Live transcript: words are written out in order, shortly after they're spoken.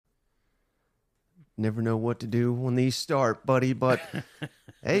never know what to do when these start, buddy. But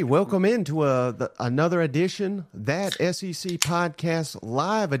hey, welcome into another edition, that SEC Podcast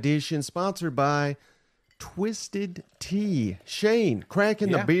Live edition, sponsored by Twisted Tea. Shane,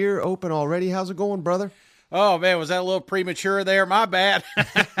 cracking the beer open already. How's it going, brother? Oh man, was that a little premature there? My bad.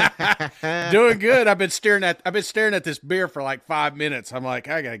 Doing good. I've been staring at this beer for like 5 minutes. I'm like,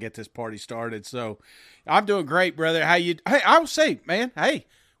 I gotta get this party started. So I'm doing great, brother. Hey, I will say, man, hey,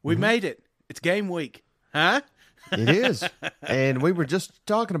 we made it. It's game week. Huh? It is. And we were just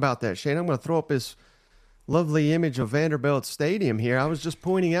talking about that, Shane. I'm gonna throw up this lovely image of Vanderbilt Stadium here. I was just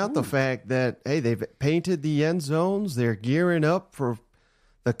pointing out the fact that, hey, they've painted the end zones. They're gearing up for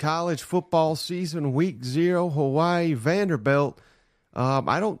the college football season, week 0, Hawaii, Vanderbilt.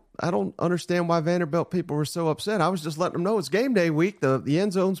 I don't understand why Vanderbilt people were so upset. I was just letting them know it's game day week. The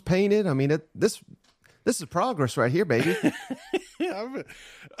end zone's painted. I mean, this is progress right here, baby.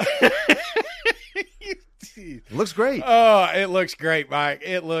 It looks great. Oh, it looks great, Mike.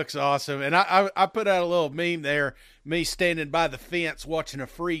 It looks awesome. And I put out a little meme there, me standing by the fence watching a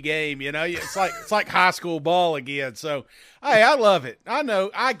free game. You know, it's like high school ball again. So, hey, I love it. I know,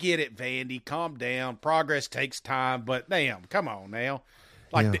 I get it, Vandy. Calm down. Progress takes time, but damn, come on now.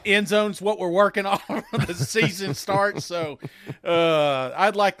 The end zone's what we're working on when the season starts. So,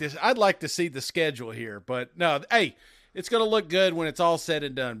 I'd like to see the schedule here, but no, hey, it's going to look good when it's all said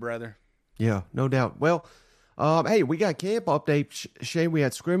and done, brother. Yeah, no doubt. Well, hey, we got camp update, Shane. We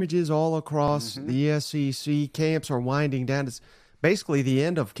had scrimmages all across the SEC. Camps are winding down. It's basically the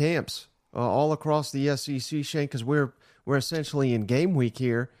end of camps all across the SEC, Shane, because we're essentially in game week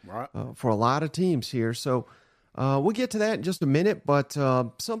here for a lot of teams here. So we'll get to that in just a minute. But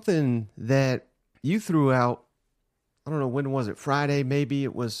something that you threw out, I don't know, when was it? Friday, maybe.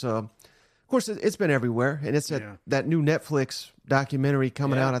 It was, of course, it's been everywhere, and it's that new Netflix documentary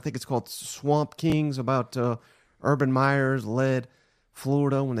coming out. I think it's called Swamp Kings, about Urban Meyer's led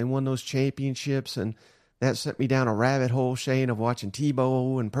Florida when they won those championships, and that sent me down a rabbit hole, Shane, of watching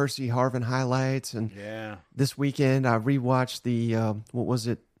Tebow and Percy Harvin highlights. And this weekend I rewatched the what was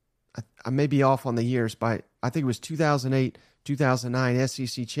it? I may be off on the years, but I think it was 2008, 2009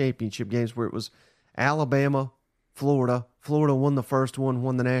 SEC championship games where it was Alabama, Florida. Florida won the first one,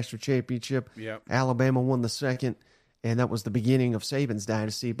 won the national championship. Yep. Alabama won the second, and that was the beginning of Saban's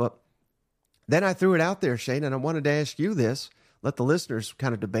dynasty. But then I threw it out there, Shane, and I wanted to ask you this, let the listeners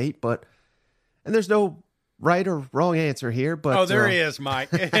kind of debate, and there's no right or wrong answer here. But there is,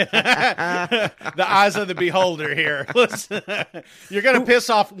 Mike. The eyes of the beholder here. Listen, you're going to piss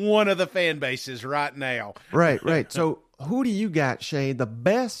off one of the fan bases right now. Right. So who do you got, Shane, the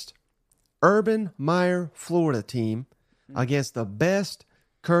best Urban Meyer Florida team against the best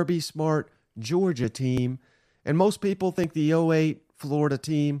Kirby Smart Georgia team? And most people think the 2008 Florida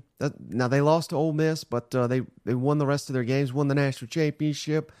team, now they lost to Ole Miss, but they won the rest of their games, won the national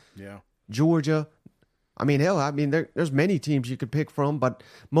championship. Yeah. Georgia, there's many teams you could pick from, but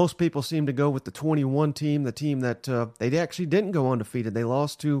most people seem to go with the 21 team, the team that they actually didn't go undefeated. They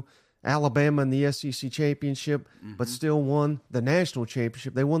lost to Alabama in the SEC championship, but still won the national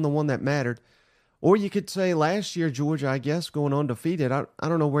championship. They won the one that mattered. Or you could say last year, Georgia, I guess, going undefeated. I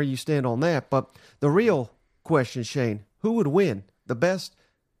don't know where you stand on that, but the real question, Shane, who would win? The best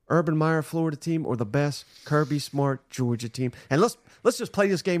Urban Meyer Florida team or the best Kirby Smart Georgia team? And let's just play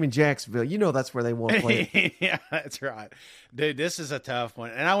this game in Jacksonville. You know that's where they want to play it. Yeah, that's right. Dude, this is a tough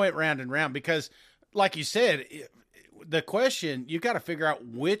one. And I went round and round because, like you said, the question, you got to figure out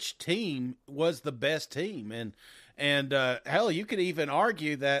which team was the best team. And hell, you could even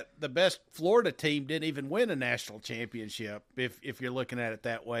argue that the best Florida team didn't even win a national championship if you're looking at it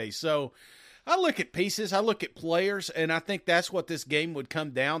that way. So I look at pieces, I look at players, and I think that's what this game would come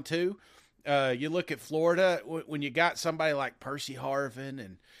down to. You look at Florida, when you got somebody like Percy Harvin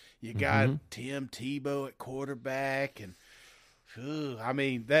and you got Tim Tebow at quarterback, and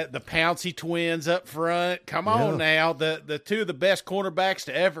the Pouncey twins up front. Come on now, the two of the best cornerbacks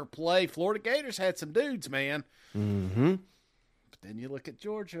to ever play. Florida Gators had some dudes, man. Mm-hmm. But then you look at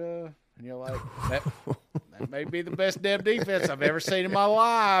Georgia, and you're like, that may be the best damn defense I've ever seen in my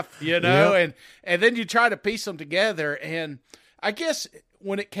life, you know? Yep. And then you try to piece them together, and I guess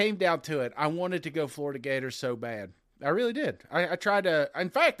when it came down to it, I wanted to go Florida Gators so bad. I really did. I tried to – in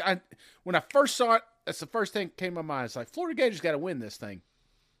fact, when I first saw it, that's the first thing that came to my mind. It's like, Florida Gators got to win this thing.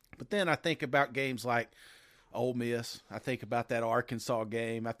 But then I think about games like Ole Miss. I think about that Arkansas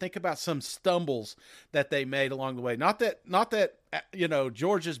game. I think about some stumbles that they made along the way. Not that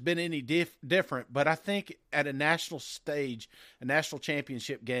Georgia's been any different, but I think at a national stage, a national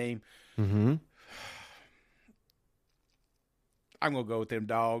championship game, I'm gonna go with them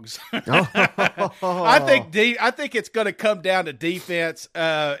dogs. Oh. I think it's gonna come down to defense.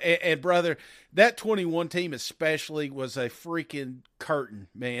 And brother, that 21 team especially was a freaking curtain,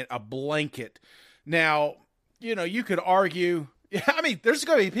 man, a blanket. Now, you could argue. Yeah, I mean, there's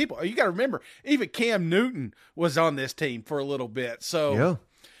going to be people. You got to remember, even Cam Newton was on this team for a little bit. So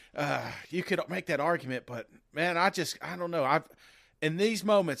you could make that argument, but man, I don't know. In these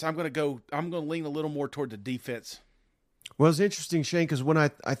moments, I'm going to lean a little more toward the defense. Well, it's interesting, Shane, because when I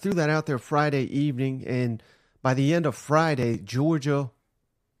threw that out there Friday evening, and by the end of Friday, Georgia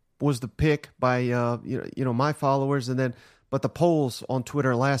was the pick by my followers, but the polls on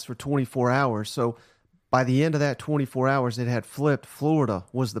Twitter last for 24 hours. So by the end of that 24 hours, it had flipped. Florida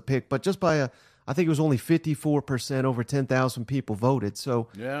was the pick, but just by I think it was only 54%, over 10,000 people voted. So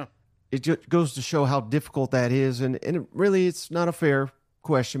yeah, it just goes to show how difficult that is. And it's not a fair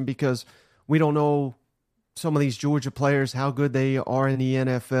question because we don't know some of these Georgia players, how good they are in the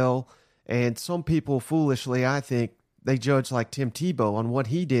NFL. And some people foolishly, I think, they judge like Tim Tebow on what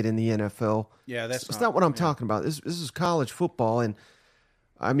he did in the NFL. Yeah, that's not what I'm talking about. This is college football. And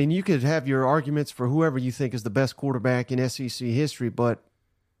I mean, you could have your arguments for whoever you think is the best quarterback in SEC history, but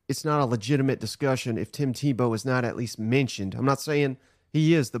it's not a legitimate discussion if Tim Tebow is not at least mentioned. I'm not saying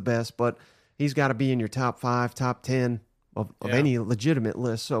he is the best, but he's got to be in your top 5, top 10 of any legitimate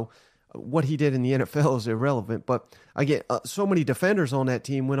list. So what he did in the NFL is irrelevant. But again, so many defenders on that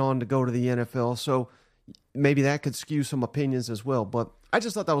team went on to go to the NFL, so maybe that could skew some opinions as well. But I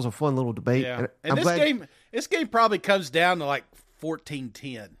just thought that was a fun little debate. Yeah. And this game probably comes down to like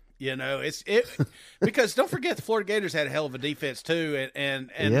 14-10. Because don't forget the Florida Gators had a hell of a defense too, and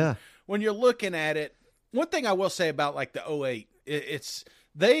when you're looking at it, one thing I will say about like the 08, it's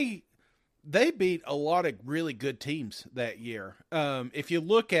they beat a lot of really good teams that year. If you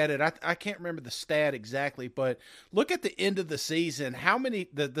look at it, I can't remember the stat exactly, but look at the end of the season, how many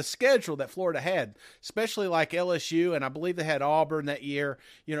the schedule that Florida had, especially like LSU, and I believe they had Auburn that year.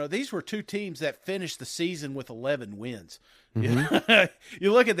 These were two teams that finished the season with 11 wins. Mm-hmm.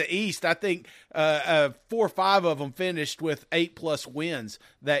 You look at the East, I think 4 or 5 of them finished with 8+ wins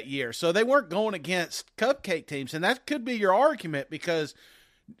that year. So they weren't going against cupcake teams, and that could be your argument because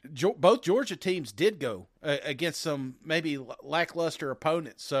both Georgia teams did go against some maybe lackluster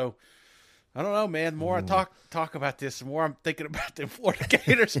opponents. So I don't know, man. The more I talk about this, the more I'm thinking about them Florida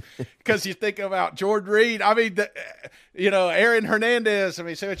Gators because you think about Jordan Reed. I mean, Aaron Hernandez. I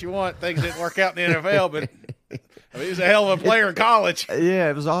mean, say what you want. Things didn't work out in the NFL, but I mean, he was a hell of a player in college. Yeah,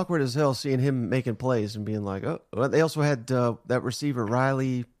 it was awkward as hell seeing him making plays and being like, oh. They also had that receiver,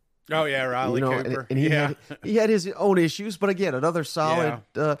 Riley. Oh, yeah, Riley Cooper. And he had his own issues, but again, another solid.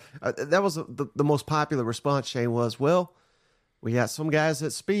 Yeah. That was the most popular response, Shane, was, well, we got some guys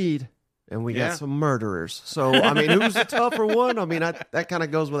at speed. And we got some murderers. So, I mean, who's the tougher one? I mean, that kind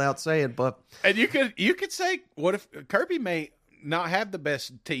of goes without saying. But and you could say, what if Kirby may not have the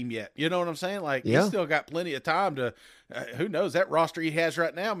best team yet? You know what I'm saying? Like, he's still got plenty of time to who knows? That roster he has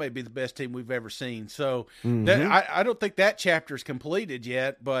right now may be the best team we've ever seen. So, I don't think that chapter is completed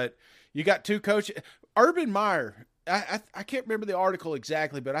yet. But you got 2 coaches. Urban Meyer, I can't remember the article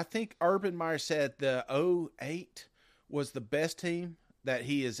exactly, but I think Urban Meyer said the 08 was the best team that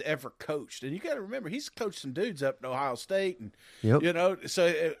he has ever coached. And you got to remember, he's coached some dudes up at Ohio State, and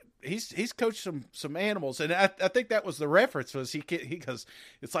so he's coached some animals. And I think that was the reference, was he goes,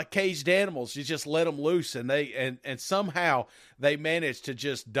 it's like caged animals. You just let them loose, and and somehow they managed to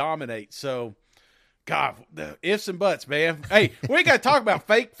just dominate. So, God, the ifs and buts, man. Hey, we ain't got to talk about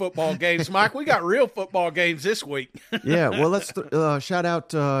fake football games, Mike. We got real football games this week. Yeah, well, let's shout out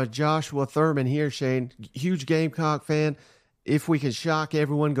Joshua Thurman here, Shane. Huge Gamecock fan. If we can shock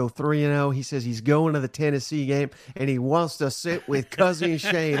everyone, go 3-0. He says he's going to the Tennessee game, and he wants to sit with Cousin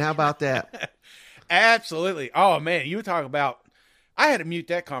Shane. How about that? Absolutely. Oh, man, you talk about – I had to mute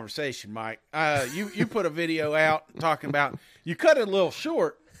that conversation, Mike. You put a video out talking about – you cut it a little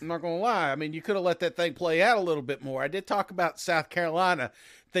short, I'm not going to lie. I mean, you could have let that thing play out a little bit more. I did talk about South Carolina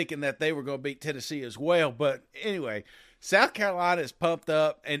thinking that they were going to beat Tennessee as well. But anyway – South Carolina is pumped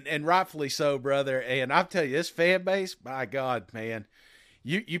up, and rightfully so, brother. And I'll tell you, this fan base, my God, man,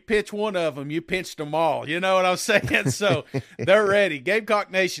 you pitch one of them, you pinched them all. You know what I'm saying? So they're ready.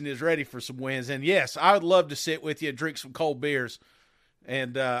 Gamecock Nation is ready for some wins. And, yes, I would love to sit with you and drink some cold beers.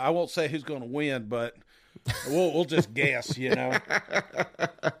 And I won't say who's going to win, but we'll just guess, you know.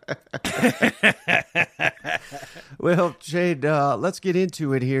 Well, Shane, let's get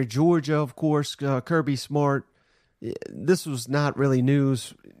into it here. Georgia, of course, Kirby Smart. This was not really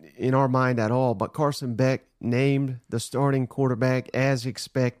news in our mind at all, but Carson Beck named the starting quarterback as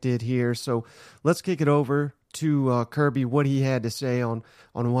expected here. So let's kick it over to Kirby what he had to say on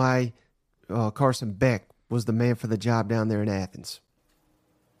why Carson Beck was the man for the job down there in Athens.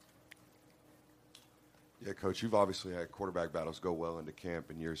 Yeah, Coach, you've obviously had quarterback battles go well into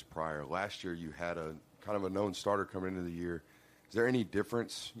camp in years prior. Last year you had a kind of a known starter coming into the year. Is there any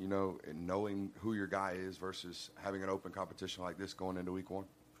difference, in knowing who your guy is versus having an open competition like this going into week one?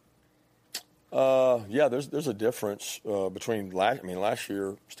 Yeah, there's a difference between last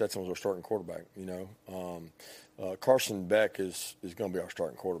year Stetson was our starting quarterback. Carson Beck is going to be our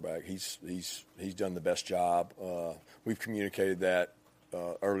starting quarterback. He's done the best job. We've communicated that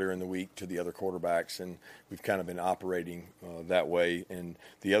earlier in the week to the other quarterbacks, and we've kind of been operating that way. And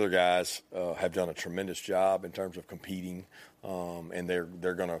the other guys have done a tremendous job in terms of competing, and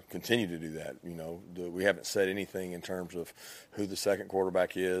they're going to continue to do that. We haven't said anything in terms of who the second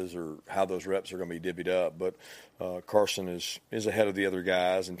quarterback is or how those reps are going to be divvied up. But Carson is ahead of the other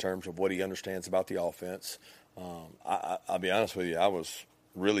guys in terms of what he understands about the offense. I'll be honest with you, I was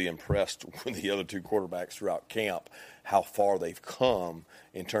really impressed with the other two quarterbacks throughout camp, how far they've come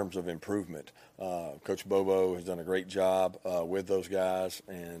in terms of improvement. Coach Bobo has done a great job with those guys,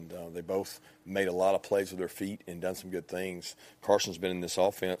 and they both made a lot of plays with their feet and done some good things. Carson's been in this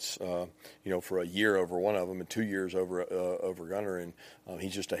offense, for a year over one of them and 2 years over Gunner, and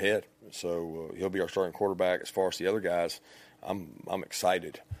he's just ahead. So he'll be our starting quarterback. As far as the other guys, I'm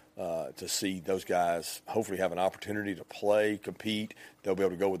excited to see those guys hopefully have an opportunity to play, compete. They'll be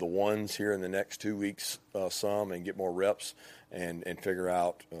able to go with the ones here in the next 2 weeks and get more reps and figure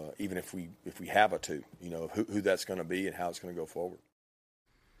out, even if we have a two, who that's going to be and how it's going to go forward.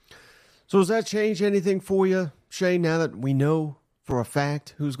 So does that change anything for you, Shane, now that we know for a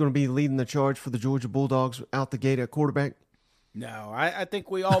fact who's going to be leading the charge for the Georgia Bulldogs out the gate at quarterback? No, I think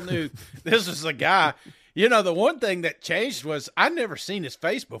we all knew this was a guy. The one thing that changed was I'd never seen his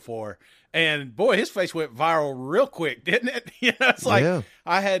face before. And, boy, his face went viral real quick, didn't it? It's like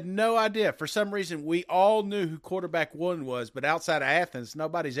I had no idea. For some reason, we all knew who quarterback one was, but outside of Athens,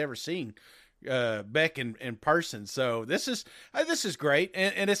 nobody's ever seen Beck in person. So this is great.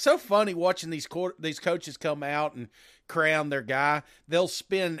 And it's so funny watching these coaches come out and crown their guy. They'll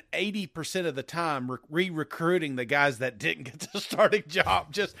spend 80% of the time re-recruiting the guys that didn't get the starting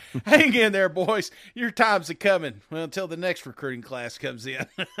job. Just hang in there, boys. Your time's coming. Well, until the next recruiting class comes in.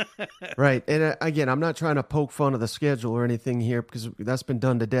 Right. And again, I'm not trying to poke fun of the schedule or anything here because that's been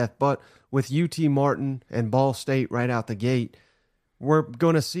done to death. But with UT Martin and Ball State right out the gate, we're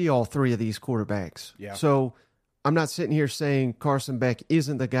going to see all three of these quarterbacks. Yeah. So I'm not sitting here saying Carson Beck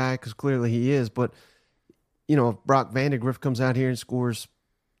isn't the guy because clearly he is, but if Brock Vandegrift comes out here and scores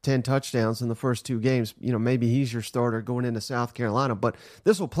 10 touchdowns in the first two games, maybe he's your starter going into South Carolina. But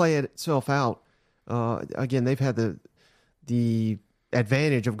this will play itself out. Again, they've had the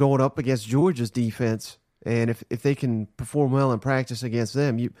advantage of going up against Georgia's defense, and if they can perform well in practice against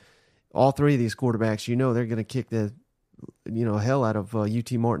them, all three of these quarterbacks, they're going to kick the hell out of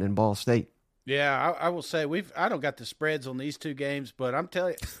UT Martin and Ball State. Yeah, I will say I don't got the spreads on these two games, but I'm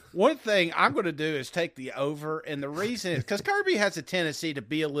telling you, one thing I'm going to do is take the over, and the reason is because Kirby has a tendency to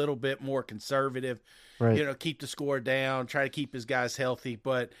be a little bit more conservative, right. Keep the score down, try to keep his guys healthy.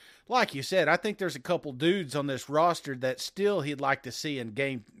 But like you said, I think there's a couple dudes on this roster that still he'd like to see in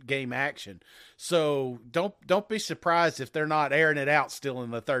game action. So don't be surprised if they're not airing it out still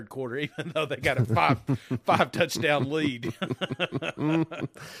in the third quarter, even though they got a five touchdown lead.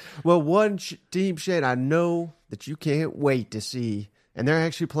 Well, one team, Shane, I know that you can't wait to see, and they're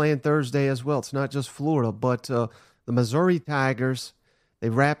actually playing Thursday as well. It's not just Florida, but the Missouri Tigers. They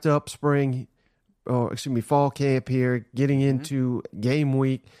wrapped up fall camp here, getting into game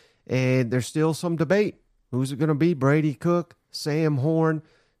week, and there's still some debate. Who's it going to be? Brady Cook, Sam Horn.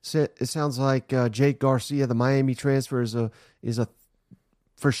 It sounds like Jake Garcia, the Miami transfer, is a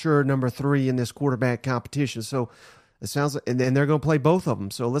for sure number 3 in this quarterback competition. So it sounds like, and they're going to play both of them.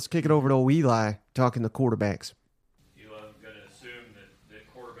 So let's kick it over to Eli talking to quarterbacks. I'm going to assume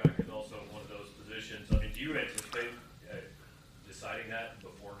that quarterback is also one of those positions. I mean, do you anticipate deciding that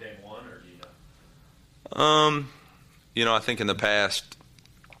before game one, or do you know? I think in the past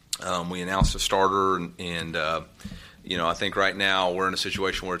we announced a starter, and I think right now we're in a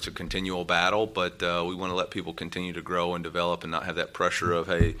situation where it's a continual battle, but we want to let people continue to grow and develop and not have that pressure of,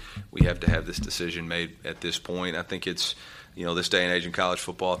 hey, we have to have this decision made at this point. I think it's, this day and age in college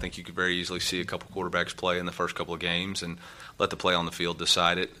football, I think you could very easily see a couple quarterbacks play in the first couple of games and let the play on the field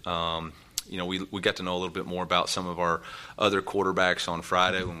decide it. We got to know a little bit more about some of our other quarterbacks on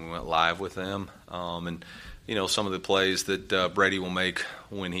Friday when we went live with them. And some of the plays that Brady will make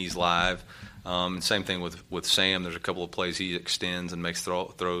when he's live. And same thing with Sam. There's a couple of plays he extends and makes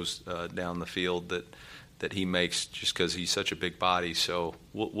throws down the field that that he makes just because he's such a big body. So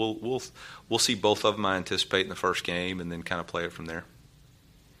we'll see both of them, I anticipate, in the first game, and then kind of play it from there.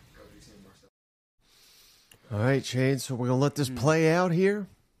 All right, Shane, so we're going to let this play out here.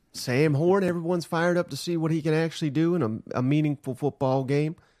 Sam Horn, everyone's fired up to see what he can actually do in a meaningful football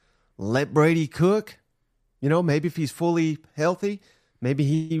game. Let Brady cook. Maybe if he's fully healthy, maybe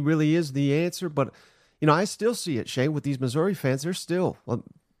he really is the answer. But, I still see it, Shane, with these Missouri fans.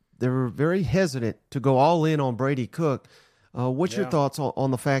 They're very hesitant to go all in on Brady Cook. What's your thoughts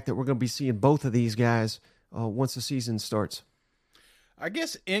on the fact that we're going to be seeing both of these guys once the season starts? I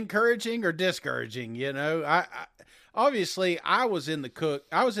guess encouraging or discouraging, I obviously I was in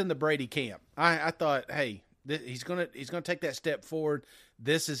the Brady camp. I thought, hey, he's gonna take that step forward.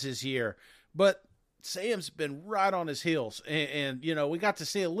 This is his year. But Sam's been right on his heels, and we got to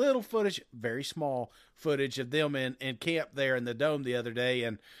see a little footage, very small footage of them in camp there in the Dome the other day,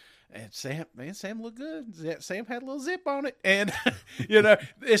 and Sam looked good. Sam had a little zip on it. And,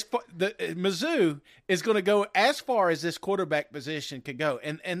 Mizzou is going to go as far as this quarterback position could go.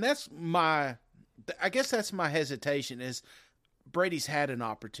 And that's my hesitation is Brady's had an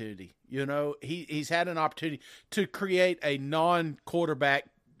opportunity. He's had an opportunity to create a non-quarterback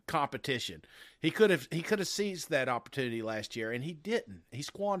competition. He could have seized that opportunity last year, and he didn't. He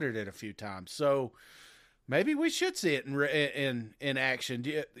squandered it a few times. So, maybe we should see it in action.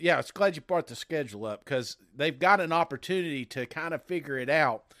 Yeah, it's glad you brought the schedule up because they've got an opportunity to kind of figure it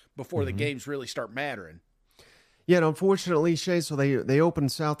out before the games really start mattering. Yeah, and unfortunately, Shay, so they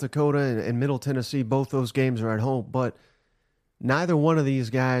opened South Dakota and Middle Tennessee. Both those games are at home, but neither one of these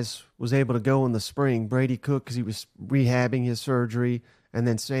guys was able to go in the spring. Brady Cook because he was rehabbing his surgery, and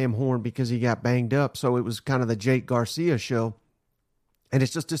then Sam Horn because he got banged up. So it was kind of the Jake Garcia show, and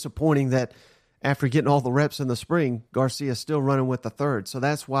it's just disappointing that after getting all the reps in the spring, Garcia's still running with the third. So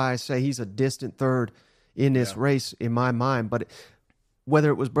that's why I say he's a distant third in this race in my mind. But whether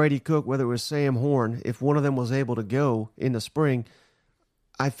it was Brady Cook, whether it was Sam Horn, if one of them was able to go in the spring,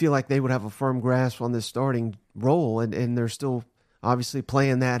 I feel like they would have a firm grasp on this starting role, and they're still obviously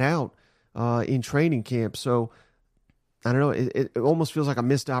playing that out in training camp. So I don't know. It almost feels like a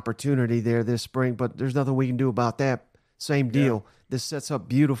missed opportunity there this spring, but there's nothing we can do about that. Same deal. Yeah. This sets up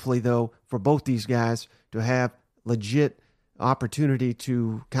beautifully, though, for both these guys to have legit opportunity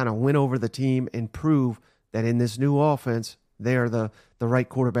to kind of win over the team and prove that in this new offense, they are the right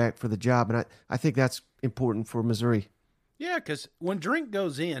quarterback for the job. And I think that's important for Missouri. Yeah, because when Drink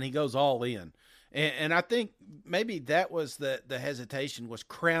goes in, he goes all in. And I think maybe that was the hesitation was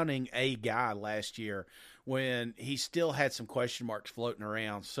crowning a guy last year when he still had some question marks floating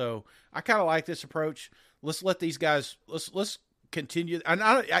around. So I kind of like this approach. Let's let these guys let's continue.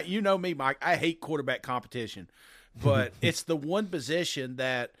 And you know me, Mike, I hate quarterback competition, but it's the one position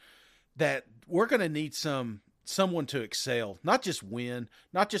that we're going to need someone to excel, not just win,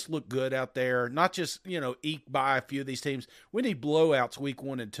 not just look good out there, not just, eke by a few of these teams. We need blowouts week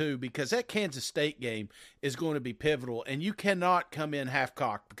 1 and 2 because that Kansas State game is going to be pivotal, and you cannot come in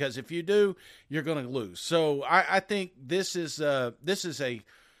half-cocked because if you do, you're going to lose. So I think this is a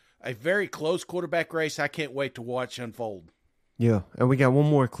very close quarterback race. I can't wait to watch unfold. Yeah, and we got one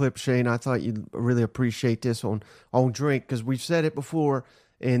more clip, Shane. I thought you'd really appreciate this on Drink because we've said it before,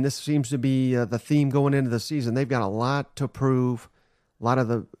 and this seems to be the theme going into the season. They've got a lot to prove. A lot of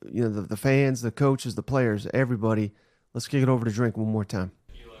the fans, the coaches, the players, everybody. Let's kick it over to Drink one more time.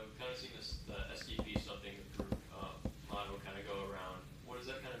 We've kind of seen the STP something motto kind of go around. What does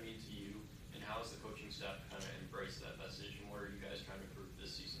that kind of mean to you, and how has the coaching staff kind of embraced that message, and what are you guys trying to improve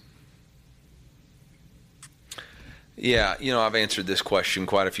this season? Yeah, I've answered this question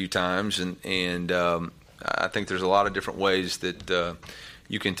quite a few times, and I think there's a lot of different ways that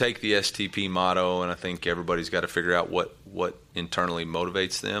you can take the STP motto, and I think everybody's got to figure out what internally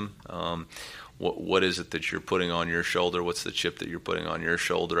motivates them. What is it that you're putting on your shoulder? What's the chip that you're putting on your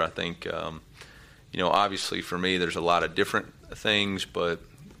shoulder? I think, obviously for me, there's a lot of different things, but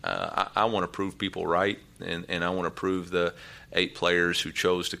I want to prove people right, and I want to prove the 8 players who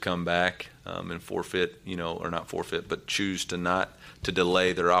chose to come back and forfeit, or not forfeit, but choose to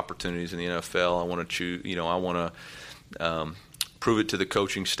delay their opportunities in the NFL. I want to prove it to the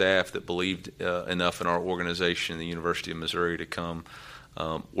coaching staff that believed enough in our organization, the University of Missouri, to come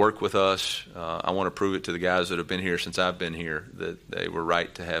work with us. I want to prove it to the guys that have been here since I've been here that they were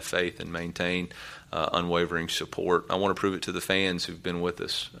right to have faith and maintain unwavering support. I want to prove it to the fans who've been with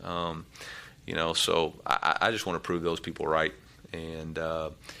us. So I just want to prove those people right. And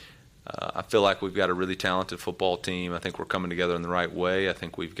I feel like we've got a really talented football team. I think we're coming together in the right way. I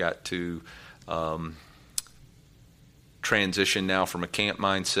think we've got to transition now from a camp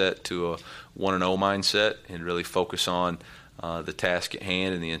mindset to a 1-0 mindset and really focus on the task at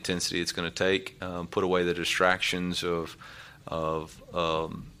hand and the intensity it's going to take. Put away the distractions of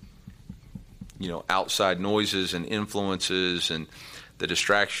outside noises and influences and the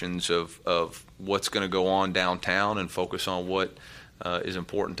distractions of what's going to go on downtown, and focus on what is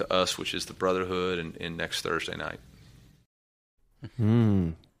important to us, which is the brotherhood and next Thursday night.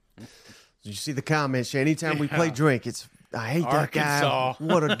 Did you see the comments? Anytime we play drink, it's, I hate that Arkansas. guy.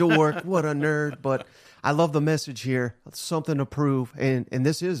 What a dork. What a nerd. But I love the message here. Something to prove. And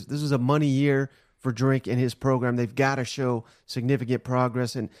this is a money year for Drink and his program. They've got to show significant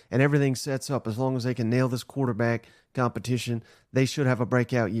progress, and everything sets up. As long as they can nail this quarterback competition, they should have a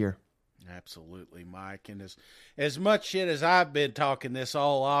breakout year. Absolutely, Mike. And as much shit as I've been talking this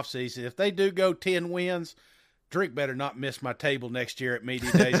all offseason, if they do go 10 wins, Drink better not miss my table next year at media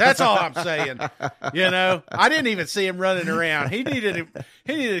days. That's all I'm saying. I didn't even see him running around. He needed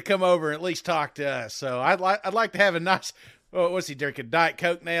to come over and at least talk to us. So I'd like to have a nice. What's he drinking? Diet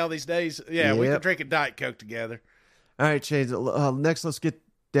Coke now these days? Yeah, we can drink a Diet Coke together. All right, Shades. Next, let's get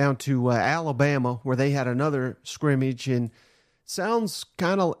down to Alabama, where they had another scrimmage, and sounds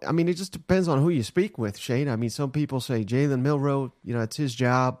kind of. I mean, it just depends on who you speak with, Shane. I mean, some people say Jalen Milroe, it's his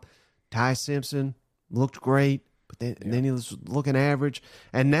job. Ty Simpson looked great, but then he was looking average.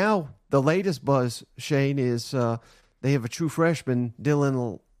 And now the latest buzz, Shane, is they have a true freshman,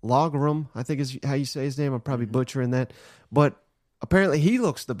 Dylan Logaram, I think is how you say his name. I'm probably butchering that. But apparently he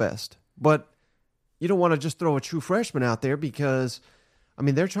looks the best. But you don't want to just throw a true freshman out there because, I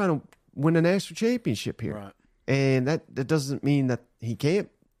mean, they're trying to win a national championship here. Right. And that doesn't mean that he can't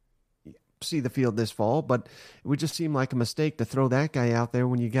see the field this fall, but it would just seem like a mistake to throw that guy out there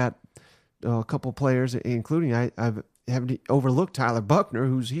when you got a couple players, including I haven't overlooked Tyler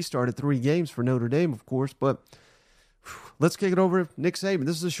Buckner, he started 3 games for Notre Dame, of course. But let's kick it over to Nick Saban.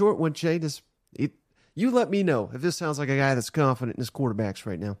 This is a short one, Shane. You let me know if this sounds like a guy that's confident in his quarterbacks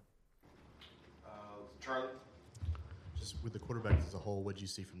right now. Charlie? Just with the quarterbacks as a whole, what did you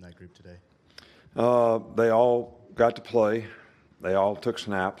see from that group today? They all got to play. They all took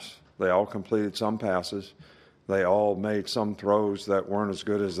snaps. They all completed some passes. They all made some throws that weren't as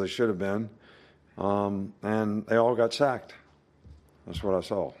good as they should have been. And they all got sacked. That's what I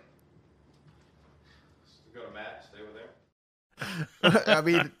saw. Go to Matt, stay with there. I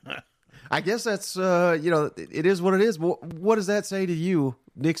mean, I guess that's, it is what it is. What does that say to you,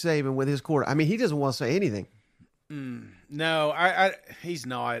 Nick Saban, with his quarter? I mean, he doesn't want to say anything. No, he's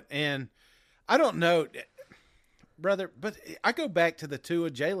not. And I don't know, brother, but I go back to the Tua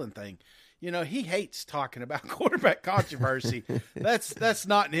Jalen thing. He hates talking about quarterback controversy. That's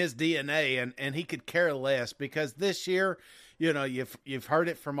not in his DNA, and he could care less because this year, you've heard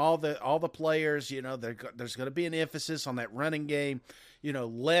it from all the players. There's going to be an emphasis on that running game.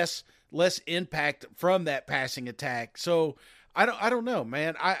 Less impact from that passing attack. So I don't know,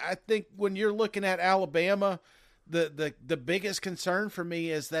 man. I think when you're looking at Alabama, the biggest concern for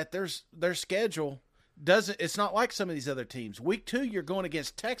me is that their schedule. It's not like some of these other teams. Week 2, you're going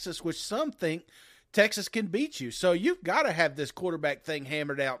against Texas, which some think Texas can beat you. So you've got to have this quarterback thing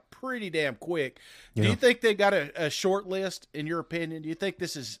hammered out pretty damn quick. Do you think they've got a short list, in your opinion? Do you think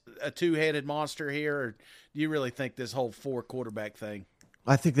this is a two-headed monster here, or do you really think this whole 4-quarterback thing?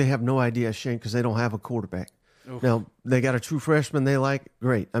 I think they have no idea, Shane, because they don't have a quarterback. Oof. Now, they got a true freshman they like.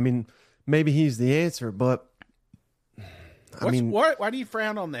 Great. I mean, maybe he's the answer, but why do you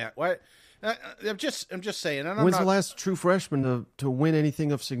frown on that? Why? I'm just saying. And when's the last true freshman to win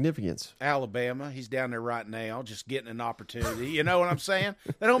anything of significance? Alabama. He's down there right now, just getting an opportunity. You know what I'm saying?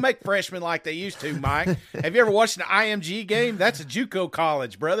 They don't make freshmen like they used to, Mike. Have you ever watched an IMG game? That's a JUCO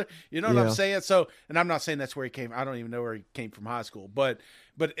college, brother. You know what I'm saying? So, and I'm not saying that's where he came. I don't even know where he came from high school, but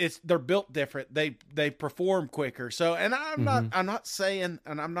they're built different. They perform quicker. So, and I'm not saying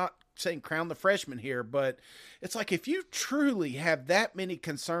crown the freshman here, but it's like if you truly have that many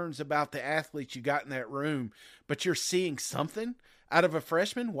concerns about the athletes you got in that room, but you're seeing something out of a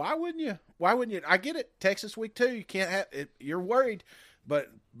freshman, why wouldn't you? I get it. Texas week 2, you can't have it. You're worried,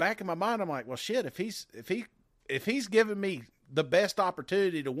 but back in my mind, I'm like, well, shit. If he's giving me the best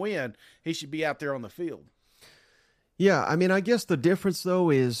opportunity to win, he should be out there on the field. Yeah, I mean, I guess the difference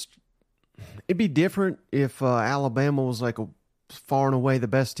though is it'd be different if Alabama was like far and away the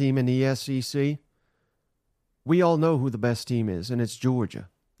best team in the SEC. We all know who the best team is, and it's Georgia.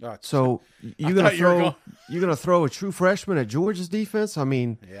 So you're gonna throw a true freshman at Georgia's defense? I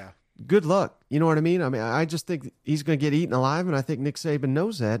mean, good luck. You know what I mean? I mean, I just think he's gonna get eaten alive, and I think Nick Saban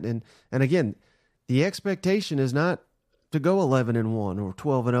knows that. And again, the expectation is not to go 11-1 or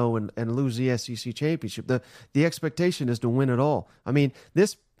 12-0 and lose the SEC championship. The expectation is to win it all. I mean,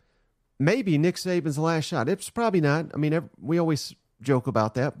 this may be Nick Saban's last shot. It's probably not. I mean, we always joke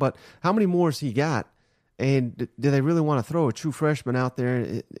about that, but how many more has he got? And do they really want to throw a true freshman out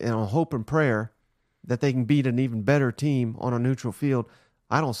there and on hope and prayer that they can beat an even better team on a neutral field?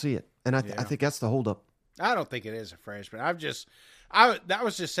 I don't see it. And I think that's the holdup. I don't think it is a freshman. That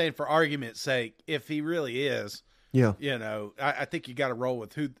was just saying for argument's sake, if he really is, I think you got to roll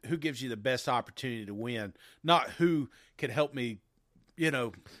with who gives you the best opportunity to win, not who can help me,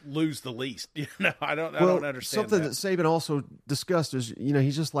 lose the least. I don't understand something that Saban also discussed is,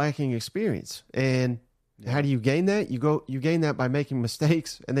 he's just lacking experience. And how do you gain that? You gain that by making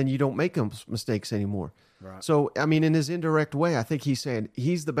mistakes, and then you don't make mistakes anymore. Right. So, I mean, in his indirect way, I think he's saying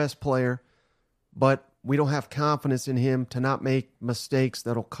he's the best player, but we don't have confidence in him to not make mistakes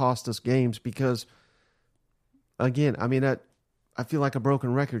that'll cost us games because, again, I mean, I feel like a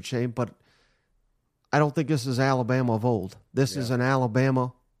broken record, Shane, but I don't think this is Alabama of old. This is an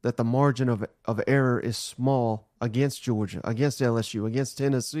Alabama that the margin of error is small against Georgia, against LSU, against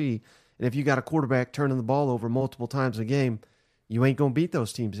Tennessee. And if you got a quarterback turning the ball over multiple times a game, you ain't going to beat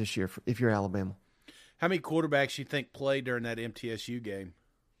those teams this year if you're Alabama. How many quarterbacks you think played during that MTSU game?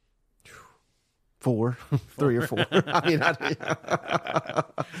 4, 3 or 4. I mean,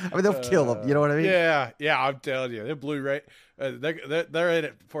 they'll kill them. You know what I mean? Yeah, I'm telling you, they're Blu-ray. They're in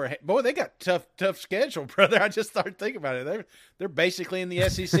it for boy. They got tough schedule, brother. I just started thinking about it. They're basically in the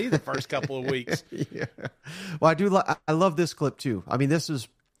SEC the first couple of weeks. Yeah. Well, I love this clip too. I mean, this is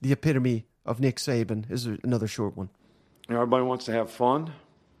the epitome of Nick Saban. This is another short one. Everybody wants to have fun,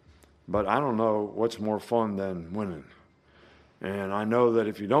 but I don't know what's more fun than winning. And I know that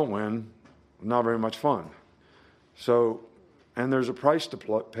if you don't win, not very much fun. So, and there's a price to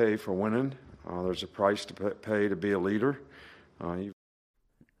pay for winning. There's a price to pay to be a leader.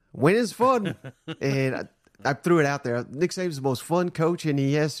 Winning's fun. And I threw it out there. Nick Saban's the most fun coach in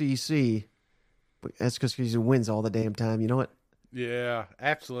the SEC. But that's because he wins all the damn time. You know what? Yeah,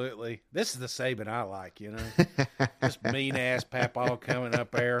 absolutely. This is the Saban I like, Just mean-ass Papaw coming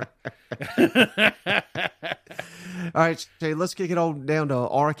up there. All right, Shay, let's kick it on down to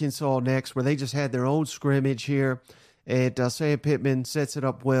Arkansas next, where they just had their own scrimmage here. And Sam Pittman sets it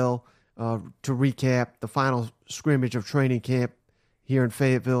up well to recap the final scrimmage of training camp here in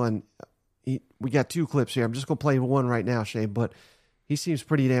Fayetteville. And we got 2 clips here. I'm just going to play one right now, Shane, but he seems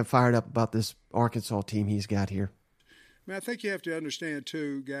pretty damn fired up about this Arkansas team he's got here. I think you have to understand,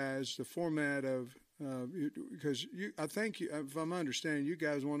 too, guys, the format of because I think, if I'm understanding, you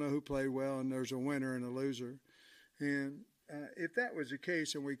guys want to know who played well, and there's a winner and a loser. And if that was the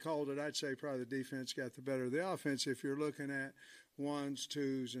case and we called it, I'd say probably the defense got the better of the offense if you're looking at 1s,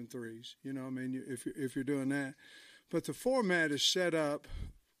 2s, and 3s. If you're doing that. But the format is set up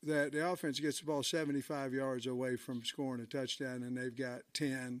that the offense gets the ball 75 yards away from scoring a touchdown, and they've got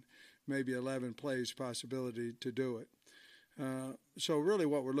 10, maybe 11 plays possibility to do it. So really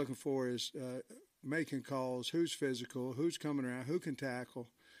what we're looking for is making calls, who's physical, who's coming around, who can tackle,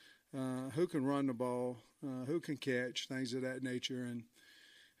 who can run the ball, who can catch, things of that nature. And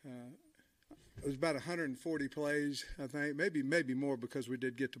it was about 140 plays, I think, maybe more because we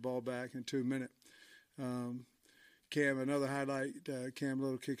did get the ball back in 2 minutes. Cam, another highlight, Cam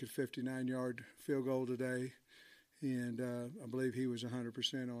Little kicked a 59-yard field goal today. And I believe he was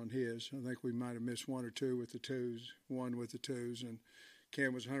 100% on his. I think we might have missed 1 or 2 with the 2s, 1 with the 2s. And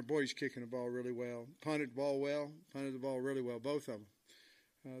Cam was 100. Boy, he's kicking the ball really well. Punted the ball really well, both of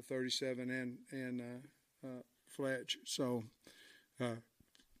them, 37 and Fletch. So a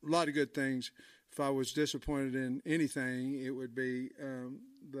lot of good things. If I was disappointed in anything, it would be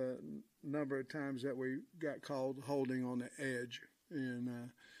the number of times that we got called holding on the edge and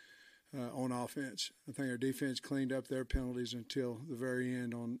on offense. I think our defense cleaned up their penalties until the very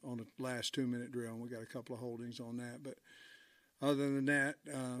end on the last 2-minute drill, and we got a couple of holdings on that. But other than that,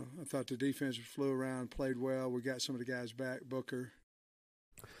 I thought the defense flew around, played well. We got some of the guys back, Booker.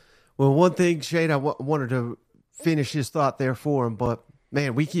 Well, one thing, Shane, I wanted to finish his thought there for him, but,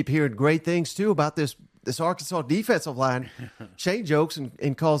 man, we keep hearing great things, too, about this Arkansas defensive line. Shane jokes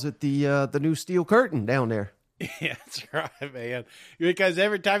and calls it the new steel curtain down there. Yeah, that's right, man. Because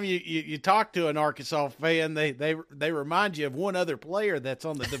every time you talk to an Arkansas fan, they remind you of one other player that's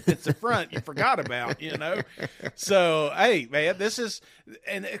on the defensive front you forgot about, So, hey, man, this is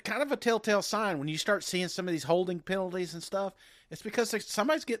kind of a telltale sign when you start seeing some of these holding penalties and stuff. It's because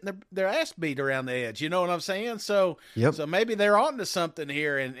somebody's getting their ass beat around the edge. You know what I'm saying? So, yep. So maybe they're on to something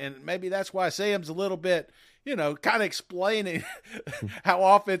here, and maybe that's why Sam's a little bit kind of explaining how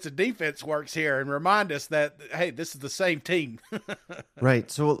offense and defense works here and remind us that, hey, this is the same team. Right.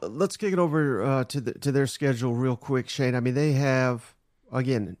 So let's kick it over to their schedule real quick, Shane. I mean, they have,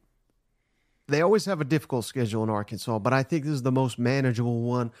 again, they always have a difficult schedule in Arkansas, but I think this is the most manageable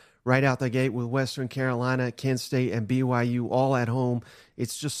one right out the gate with Western Carolina, Kent State, and BYU all at home.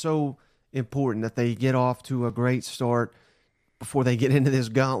 It's just so important that they get off to a great start before they get into this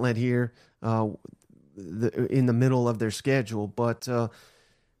gauntlet here in the middle of their schedule. But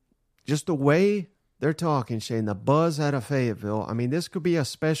just the way they're talking, Shane, the buzz out of Fayetteville, I mean, this could be a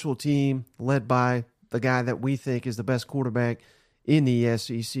special team led by the guy that we think is the best quarterback in the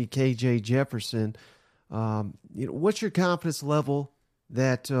SEC, KJ Jefferson. What's your confidence level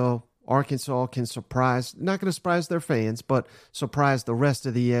that Arkansas can surprise, not going to surprise their fans, but surprise the rest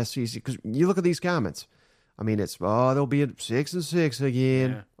of the SEC? Because you look at these comments. I mean, it's, they'll be at 6-6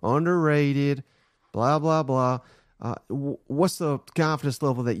 again, underrated, blah, blah, blah. What's the confidence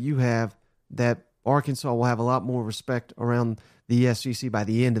level that you have that Arkansas will have a lot more respect around the SEC by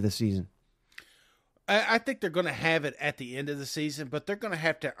the end of the season? I think they're going to have it at the end of the season, but they're going to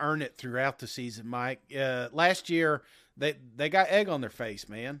have to earn it throughout the season, Mike. Last year, they got egg on their face,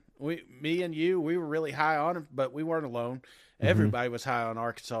 man. Me and you, we were really high on them, but we weren't alone. Mm-hmm. Everybody was high on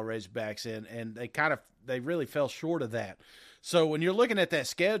Arkansas Razorbacks, and they really fell short of that. So when you're looking at that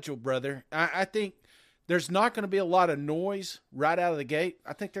schedule, brother, I think there's not going to be a lot of noise right out of the gate.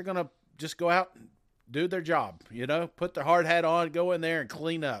 I think they're going to just go out and do their job, put their hard hat on, go in there and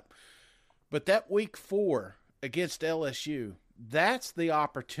clean up. But that week 4 against LSU, that's the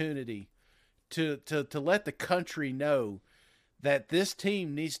opportunity to let the country know that this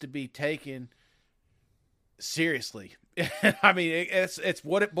team needs to be taken seriously. I mean, it's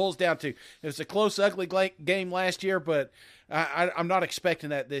what it boils down to. It was a close, ugly game last year, but I'm not expecting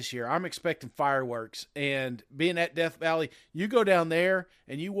that this year. I'm expecting fireworks. And being at Death Valley, you go down there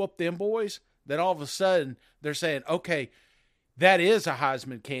and you whoop them boys, then all of a sudden they're saying, okay, that is a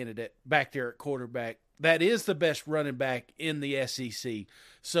Heisman candidate back there at quarterback. That is the best running back in the SEC.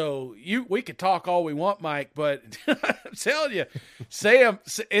 So we could talk all we want, Mike, but I'm telling you, Sam,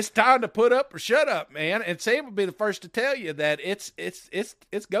 it's time to put up or shut up, man. And Sam will be the first to tell you that it's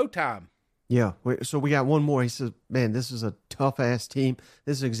go time. Yeah. So we got one more. He says, man, this is a tough-ass team.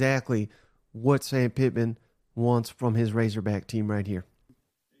 This is exactly what Sam Pittman wants from his Razorback team right here.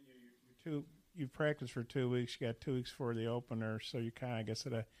 You practiced for 2 weeks. You got 2 weeks for the opener, so you kind of, I guess,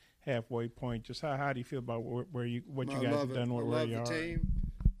 at a halfway point. Just how do you feel about what you guys have done? Where you are? I love the team.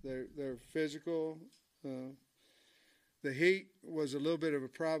 They're physical. The heat was a little bit of a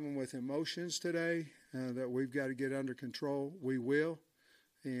problem with emotions today that we've got to get under control. We will,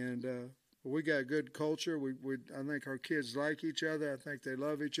 and we got a good culture. I think our kids like each other. I think they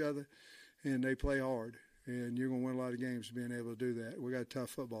love each other, and they play hard. And you're going to win a lot of games being able to do that. We got a tough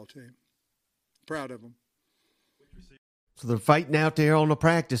football team. Proud of them. So they're fighting out there on the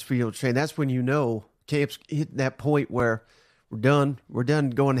practice field, Shane. That's when you know camp's hitting that point where we're done. We're done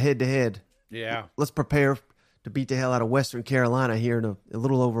going head to head. Yeah. Let's prepare to beat the hell out of Western Carolina here in a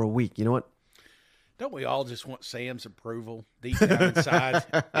little over a week. You know what? Don't we all just want Sam's approval deep down inside?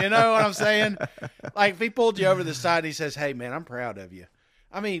 You know what I'm saying? Like if he pulled you over to the side and he says, "Hey man, I'm proud of you."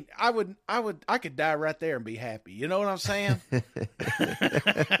 I mean, I could die right there and be happy. You know what I'm saying?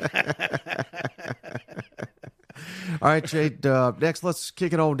 All right, Jade. Next, let's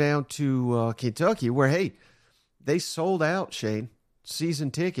kick it all down to Kentucky, where, hey, they sold out, Shane,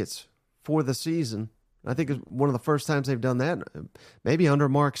 season tickets for the season. I think it's one of the first times they've done that, maybe under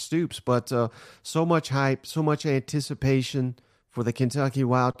Mark Stoops. But so much hype, so much anticipation for the Kentucky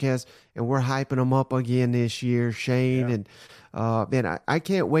Wildcats, and we're hyping them up again this year, Shane. Yeah. And, man, I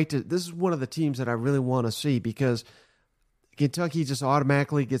can't wait to – this is one of the teams that I really want to see because Kentucky just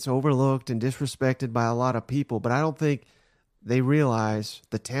automatically gets overlooked and disrespected by a lot of people, but I don't think they realize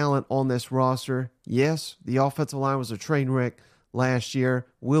the talent on this roster. Yes, the offensive line was a train wreck last year.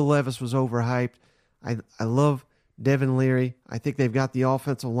 Will Levis was overhyped. I love Devin Leary. I think they've got the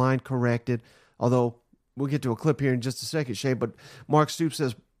offensive line corrected, although we'll get to a clip here in just a second, Shane, but Mark Stoops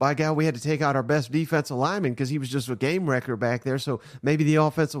says, by God, we had to take out our best defensive lineman because he was just a game wrecker back there, so maybe the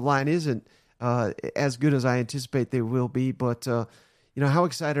offensive line isn't as good as I anticipate they will be. But, how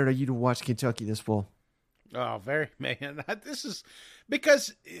excited are you to watch Kentucky this fall? Oh, very, man. This is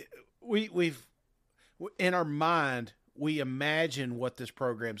because we've in our mind, we imagine what this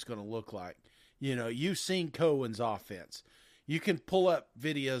program's going to look like. You've seen Cohen's offense. you can pull up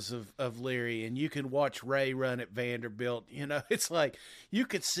videos of Leary, and you can watch Ray run at Vanderbilt. You know, it's like you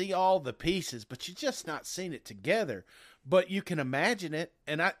could see all the pieces, but you just not seen it together. But you can imagine it,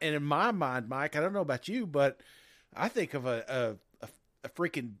 and in my mind, Mike, I don't know about you, but I think of a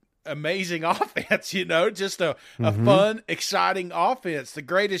freaking amazing offense. You know, just a fun, exciting offense, the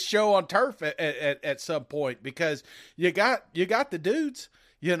greatest show on turf at some point, because you got the dudes.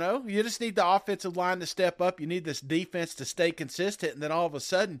 You know, you just need the offensive line to step up. You need this defense to stay consistent. And then all of a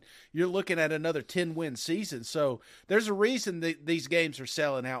sudden, you're looking at another 10-win season. So there's a reason these games are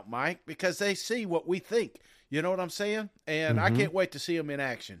selling out, Mike, because they see what we think. You know what I'm saying? And I can't wait to see them in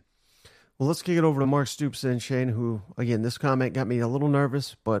action. Well, let's kick it over to Mark Stoops and Shane, who, again, this comment got me a little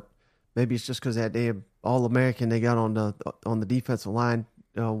nervous, but maybe it's just because that damn All-American they got on the defensive line,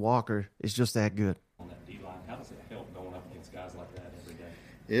 Walker, is just that good. On that D-line, how does it help going up against guys like that every day?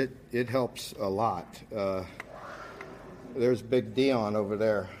 It helps a lot. There's Big Dion over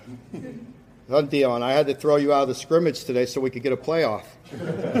there. Not Dion, I had to throw you out of the scrimmage today so we could get a playoff. You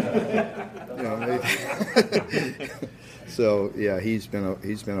know, so yeah, he's been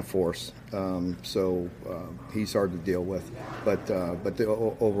a force. He's hard to deal with, but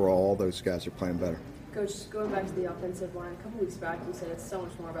overall, those guys are playing better. Coach, going back to the offensive line, a couple weeks back you said it's so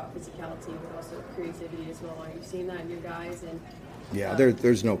much more about physicality, but also creativity as well. Are you seeing that in your guys? And yeah,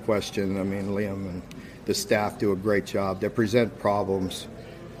 there's no question. I mean, Liam and the staff do a great job. They present problems.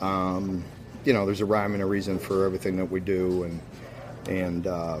 You know, there's a rhyme and a reason for everything that we do, and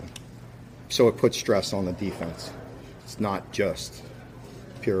so it puts stress on the defense. It's not just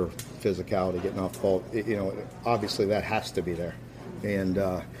pure physicality, getting off the ball. You know, obviously that has to be there, and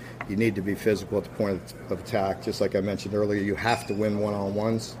you need to be physical at the point of attack. Just like I mentioned earlier, you have to win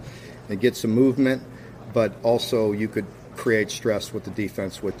one-on-ones and get some movement, but also you could create stress with the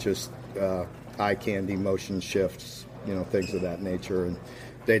defense with just eye candy, motion shifts, you know, things of that nature, and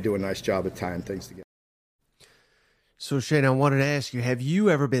they do a nice job of tying things together. So, Shane, I wanted to ask you, have you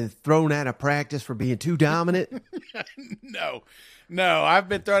ever been thrown out of practice for being too dominant? No, I've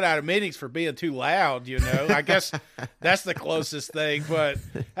been thrown out of meetings for being too loud, you know. I guess that's the closest thing. But,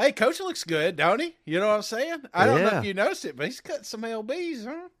 hey, Coach looks good, don't he? You know what I'm saying? I don't know if you noticed it, but he's cut some LBs,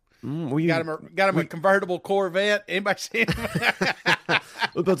 huh? Got him a convertible Corvette. Anybody seen him? I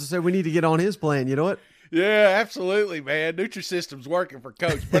was about to say, we need to get on his plan, you know what? Yeah, absolutely, man. Nutrisystem's working for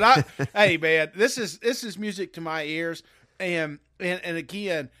Coach. But hey, man, this is music to my ears. And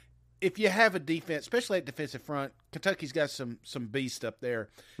again, if you have a defense, especially at defensive front, Kentucky's got some beast up there,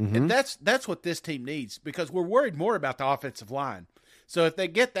 and that's what this team needs, because we're worried more about the offensive line. So if they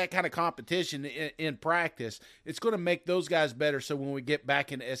get that kind of competition in practice, it's going to make those guys better. So when we get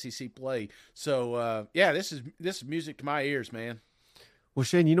back into SEC play, so yeah, this is music to my ears, man. Well,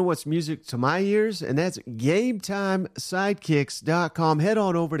 Shane, you know what's music to my ears? And that's GameTimeSidekicks.com. Head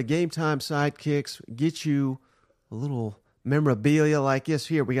on over to Gametime Sidekicks. Get you a little memorabilia like this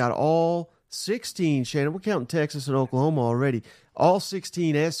here. We got all 16, Shannon. We're counting Texas and Oklahoma already. All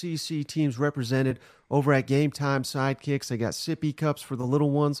 16 SEC teams represented over at Gametime Sidekicks. They got sippy cups for the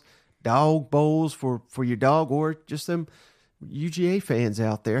little ones, dog bowls for your dog, or just them UGA fans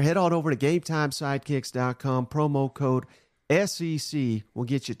out there. Head on over to GameTimeSidekicks.com. Promo code SEC will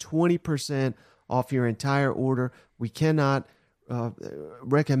get you 20% off your entire order. We cannot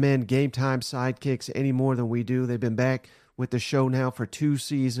recommend Game Time Sidekicks any more than we do. They've been back with the show now for 2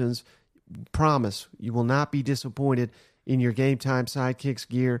 seasons. Promise you will not be disappointed in your Game Time Sidekicks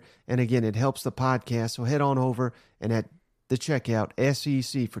gear. And again, it helps the podcast. So head on over and at the checkout,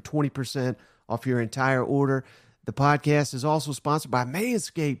 SEC, for 20% off your entire order. The podcast is also sponsored by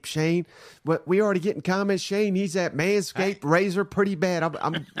Manscaped, Shane. But we already getting comments. Shane, he's at Manscaped razor pretty bad. I'm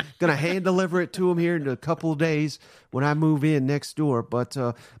going to hand deliver it to him here in a couple of days when I move in next door. But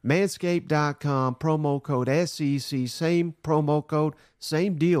manscaped.com, promo code SEC, same promo code,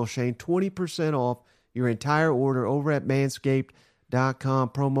 same deal, Shane, 20% off your entire order over at manscaped.com,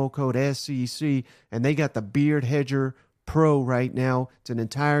 promo code SEC. And they got the Beard Hedger Pro right now. It's an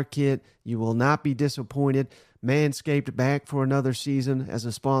entire kit. You will not be disappointed. Manscaped back for another season as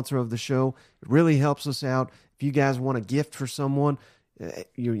a sponsor of the show. It really helps us out. If you guys want a gift for someone,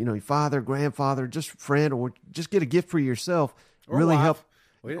 your father, grandfather, just friend, or just get a gift for yourself, or really wife. help.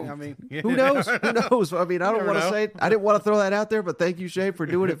 I mean, who knows? Who knows? I mean, I don't want to say it. I didn't want to throw that out there, but thank you, Shane, for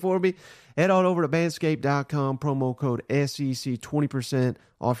doing it for me. Head on over to manscaped.com, promo code SEC, 20%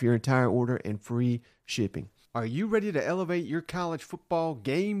 off your entire order and free shipping. Are you ready to elevate your college football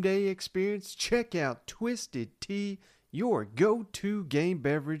game day experience? Check out Twisted Tea, your go-to game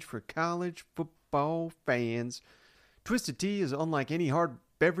beverage for college football fans. Twisted Tea is unlike any hard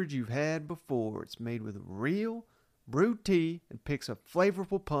beverage you've had before. It's made with real brewed tea and picks a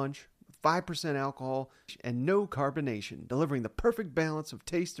flavorful punch with 5% alcohol and no carbonation, delivering the perfect balance of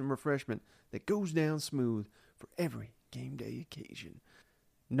taste and refreshment that goes down smooth for every game day occasion.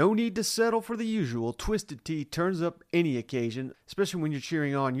 No need to settle for the usual. Twisted Tea turns up any occasion, especially when you're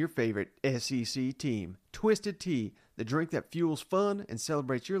cheering on your favorite SEC team. Twisted Tea, the drink that fuels fun and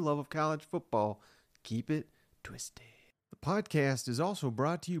celebrates your love of college football. Keep it twisted. The podcast is also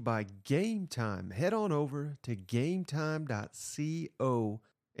brought to you by Game Time. Head on over to gametime.co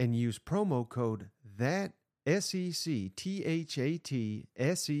and use promo code THATSEC,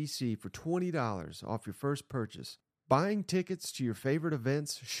 THATSEC for $20 off your first purchase. Buying tickets to your favorite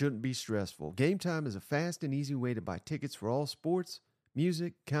events shouldn't be stressful. Game Time is a fast and easy way to buy tickets for all sports,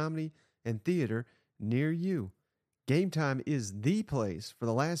 music, comedy, and theater near you. Game Time is the place for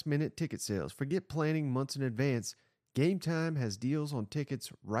the last-minute ticket sales. Forget planning months in advance. Game Time has deals on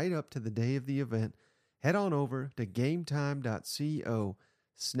tickets right up to the day of the event. Head on over to gametime.co.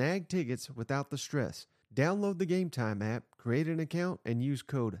 Snag tickets without the stress. Download the Game Time app, create an account, and use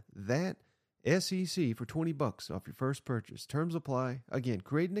code THATSEC for $20 off your first purchase. Terms apply. Again,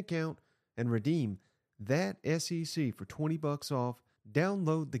 create an account and redeem THATSEC for $20 off.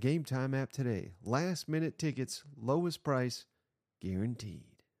 Download the Game Time app today. Last minute tickets, lowest price, guaranteed.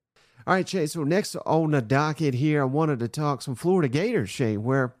 All right, Shane, so next on the docket here, I wanted to talk some Florida Gators, Shane,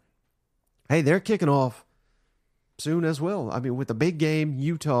 where, hey, they're kicking off soon as well. I mean, with the big game,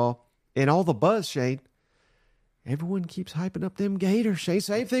 Utah, and all the buzz, Shane. Everyone keeps hyping up them Gators, Shane.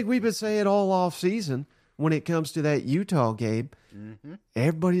 Same thing we've been saying all off season when it comes to that Utah game. Mm-hmm.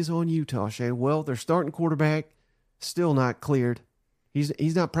 Everybody's on Utah, Shane. Well, their starting quarterback still not cleared.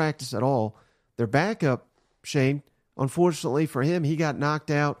 He's not practiced at all. Their backup, Shane, unfortunately for him, he got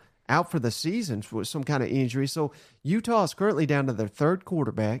knocked out for the season with some kind of injury. So Utah is currently down to their third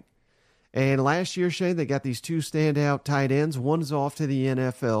quarterback. And last year, Shane, they got these two standout tight ends. One's off to the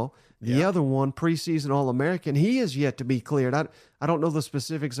NFL. The other one, preseason All-American, he is yet to be cleared. I don't know the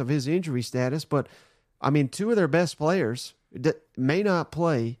specifics of his injury status, but, I mean, two of their best players may not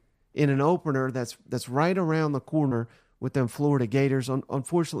play in an opener that's right around the corner with them Florida Gators.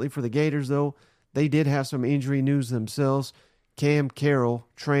 Unfortunately for the Gators, though, they did have some injury news themselves. Cam Carroll,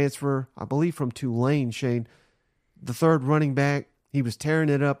 transfer, I believe from Tulane, Shane. The third running back, he was tearing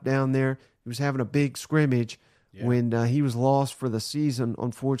it up down there. He was having a big scrimmage when he was lost for the season,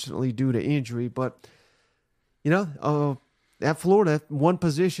 unfortunately, due to injury. But, at Florida, one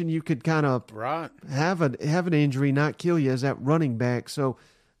position you could kind of have an injury, not kill you, is that running back. So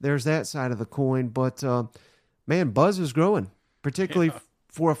there's that side of the coin. But, man, buzz is growing, particularly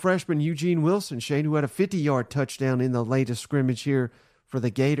for a freshman, Eugene Wilson, Shane, who had a 50-yard touchdown in the latest scrimmage here for the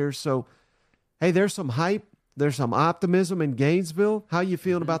Gators. So, hey, there's some hype. There's some optimism in Gainesville. How you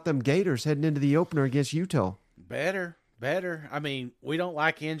feeling about them Gators heading into the opener against Utah? Better. I mean, we don't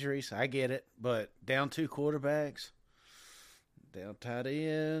like injuries. I get it. But down two quarterbacks, down tight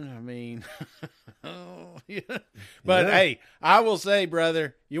end, I mean, But, hey, I will say,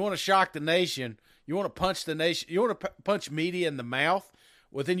 brother, you want to shock the nation, you want to punch the nation, you want to punch media in the mouth,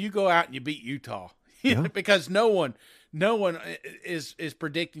 well, then you go out and you beat Utah. Because no one is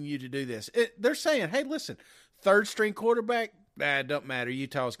predicting you to do this. They're saying, hey, listen, third-string quarterback, it doesn't matter.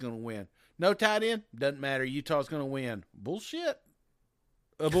 Utah's going to win. No tight end, doesn't matter. Utah's going to win. Bullshit.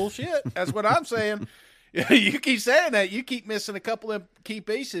 Bullshit. That's what I'm saying. You keep saying that. You keep missing a couple of key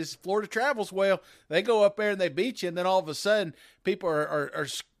pieces. Florida travels well. They go up there and they beat you, and then all of a sudden people are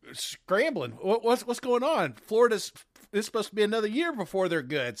scrambling. What's going on? Florida's supposed to be another year before they're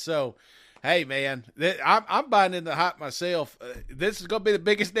good. So, hey, man, I'm buying in the hype myself. This is going to be the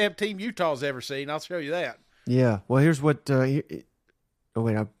biggest damn team Utah's ever seen. I'll show you that. Yeah. Well, here's what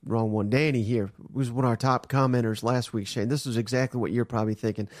I'm wrong one. Danny here was one of our top commenters last week, Shane. This is exactly what you're probably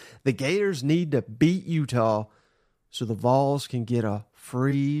thinking. The Gators need to beat Utah so the Vols can get a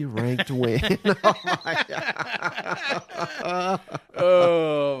free ranked win.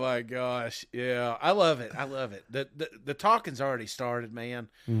 Oh, my gosh. Yeah, I love it. The talking's already started, man.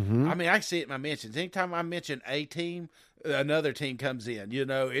 Mm-hmm. I mean, I see it in my mentions. Anytime I mention a team, another team comes in.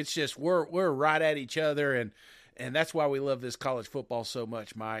 It's just we're right at each other, and that's why we love this college football so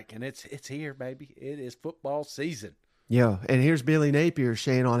much, Mike. And it's here, baby. It is football season. Yeah, and here's Billy Napier,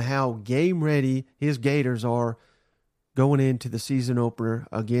 Shane, on how game ready his Gators are going into the season opener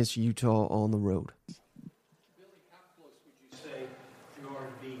against Utah on the road. Billy, how close would you say you are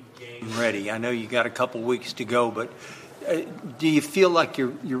to being game ready? I know you got a couple weeks to go, but do you feel like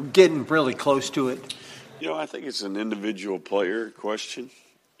you're getting really close to it? I think it's an individual player question.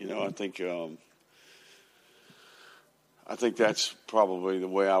 I think I think that's probably the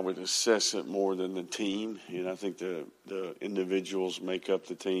way I would assess it more than the team. I think the individuals make up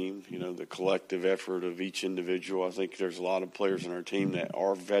the team, the collective effort of each individual. I think there's a lot of players on our team that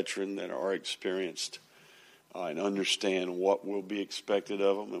are veteran, that are experienced, and understand what will be expected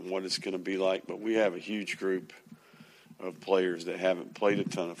of them and what it's going to be like. But we have a huge group of players that haven't played a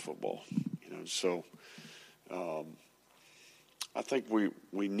ton of football, so I think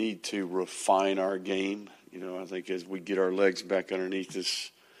we need to refine our game. I think as we get our legs back underneath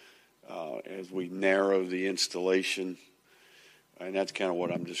us, as we narrow the installation, and that's kind of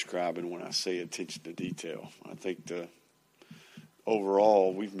what I'm describing when I say attention to detail. I think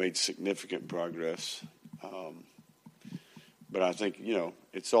overall we've made significant progress, but I think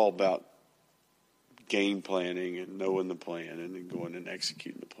it's all about game planning and knowing the plan and then going and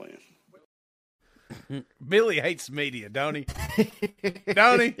executing the plan. Billy hates media, don't he?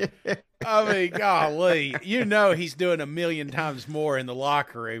 Don't he? I mean, golly. He's doing 1,000,000 times more in the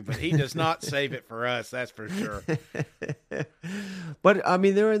locker room, but he does not save it for us, that's for sure. But,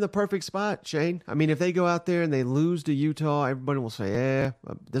 they're in the perfect spot, Shane. If they go out there and they lose to Utah, everybody will say,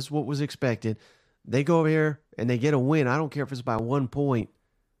 this is what was expected. They go over here and they get a win. I don't care if it's by 1 point.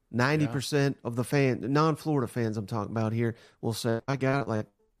 90% of the non-Florida fans I'm talking about here will say, I got it.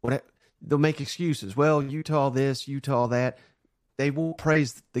 What? They'll make excuses. Well, Utah this, Utah that. They won't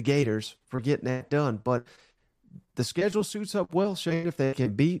praise the Gators for getting that done. But the schedule suits up well, Shane, if they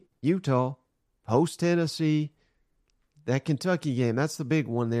can beat Utah, host Tennessee, that Kentucky game. That's the big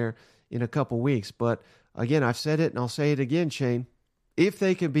one there in a couple weeks. But, again, I've said it and I'll say it again, Shane. If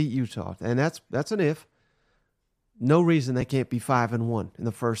they can beat Utah, and that's an if, no reason they can't be 5-1 in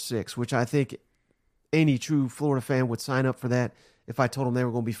the first 6, which I think any true Florida fan would sign up for that if I told them they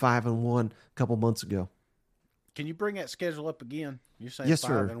were going to be 5-1 a couple months ago. Can you bring that schedule up again? You're saying yes,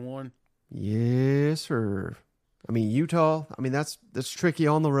 5-1? Yes, sir. Utah, that's tricky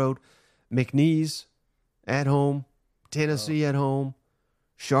on the road. McNeese at home, Tennessee at home,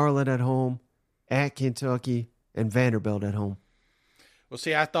 Charlotte at home, at Kentucky, and Vanderbilt at home. Well,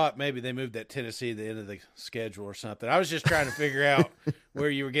 see, I thought maybe they moved that Tennessee at the end of the schedule or something. I was just trying to figure out where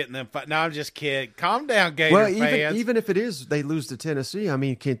you were getting them. No, I'm just kidding. Calm down, Gator fans. Even if it is they lose to Tennessee,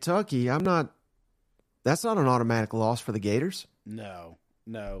 Kentucky, that's not an automatic loss for the Gators. No.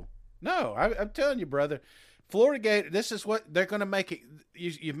 I'm telling you, brother. Florida Gator, this is what they're going to make it.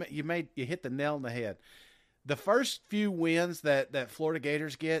 You hit the nail on the head. The first few wins that Florida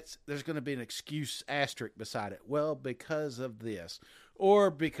Gators gets, there's going to be an excuse asterisk beside it. Well, because of this.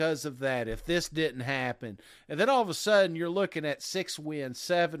 Or because of that, if this didn't happen. And then all of a sudden, you're looking at 6 wins,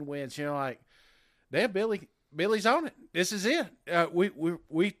 7 wins. You're like, damn, Billy's on it. This is it.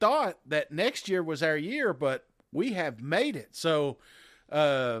 We thought that next year was our year, but we have made it. So,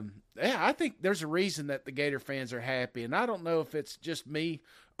 I think there's a reason that the Gator fans are happy. And I don't know if it's just me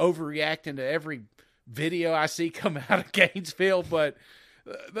overreacting to every video I see come out of Gainesville, but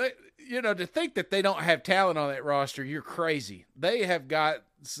to think that they don't have talent on that roster, you're crazy. They have got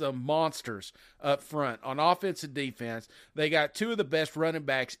some monsters up front on offense and defense. They got 2 of the best running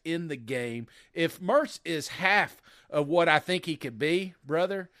backs in the game. If Mertz is half of what I think he could be,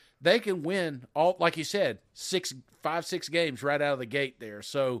 brother, they can win all, like you said, 5-6 games right out of the gate there.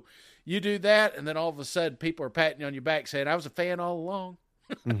 So you do that, and then all of a sudden people are patting you on your back saying, I was a fan all along.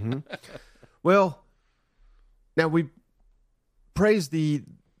 Mm-hmm. Well, now we praise the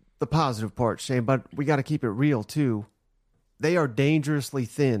positive part, Shane, but we got to keep it real too. They are dangerously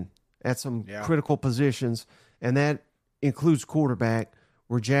thin at some critical positions, and that includes quarterback,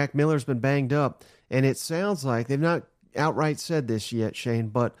 where Jack Miller's been banged up. And it sounds like they've not outright said this yet, Shane,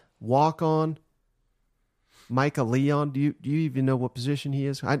 but walk-on Micah Leon, do you even know what position he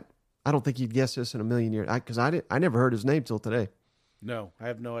is? I don't think you'd guess this in a million years, because I never heard his name till today. No, I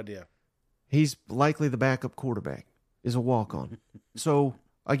have no idea. He's likely the backup quarterback, is a walk-on. So,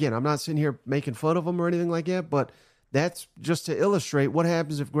 again, I'm not sitting here making fun of him or anything like that, but that's just to illustrate what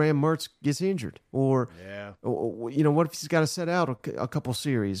happens if Graham Mertz gets injured, or what if he's got to set out a couple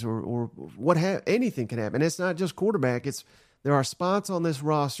series, or anything can happen. And it's not just quarterback; there are spots on this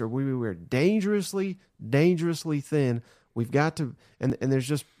roster where we're dangerously thin. We've got to, and there's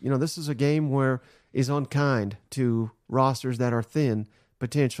just this is a game where is unkind to rosters that are thin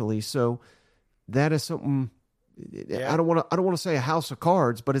potentially. So that is something. I don't want to say a house of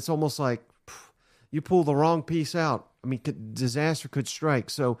cards, but it's almost like you pull the wrong piece out. Disaster could strike.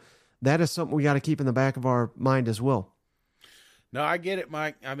 So that is something we got to keep in the back of our mind as well. No, I get it,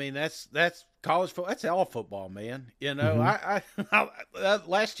 Mike. That's college football. That's all football, man. I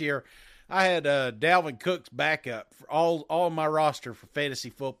last year Dalvin Cook's backup for all my roster for fantasy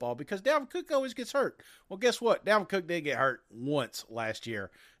football because Dalvin Cook always gets hurt. Well, guess what? Dalvin Cook did get hurt once last year,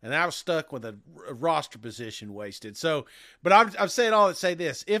 and I was stuck with a roster position wasted. So, but I'm saying all that say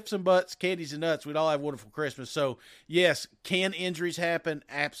this: ifs and buts, candies and nuts. We'd all have a wonderful Christmas. So, yes, can injuries happen?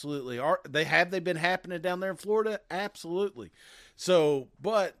 Absolutely. Have they been happening down there in Florida? Absolutely. So,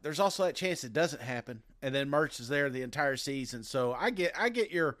 but there's also that chance it doesn't happen, and then Mertz is there the entire season. So I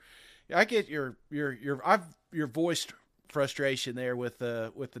get your voiced frustration there with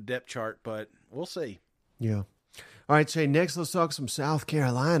the depth chart, but we'll see. Yeah. All right, Shane, next let's talk some South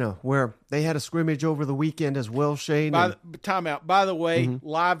Carolina, where they had a scrimmage over the weekend as well, Shane. Timeout. By the way,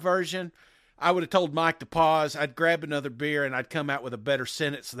 live version, I would have told Mike to pause. I'd grab another beer, and I'd come out with a better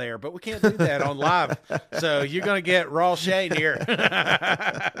sentence there. But we can't do that on live. So you're going to get raw Shane here.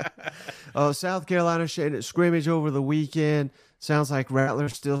 South Carolina, Shane, scrimmage over the weekend. Sounds like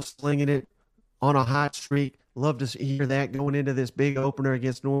Rattler's still slinging it on a hot streak. Love to hear that going into this big opener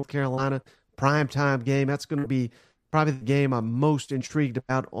against North Carolina. Primetime game. That's going to be probably the game I'm most intrigued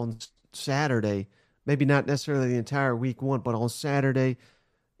about on Saturday. Maybe not necessarily the entire week one, but on Saturday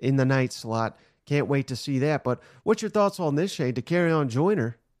in the night slot. Can't wait to see that. But what's your thoughts on this, Shane? Dakereon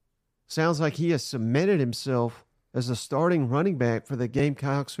Joyner sounds like he has cemented himself as a starting running back for the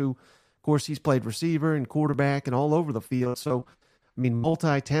Gamecocks, who, of course, he's played receiver and quarterback and all over the field. So, I mean,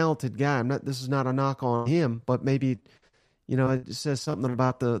 multi-talented guy. This is not a knock on him, but maybe, it says something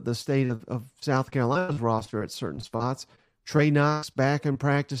about the state of South Carolina's roster at certain spots. Trey Knox back in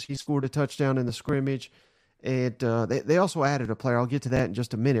practice. He scored a touchdown in the scrimmage. And they also added a player. I'll get to that in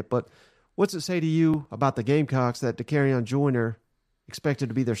just a minute. But what's it say to you about the Gamecocks that Dakereon Joyner expected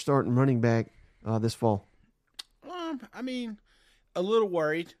to be their starting running back this fall? I mean, a little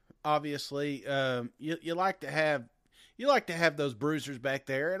worried. Obviously, you like to have those bruisers back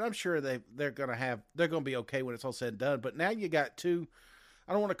there, and I'm sure they're going to be okay when it's all said and done. But now you got two.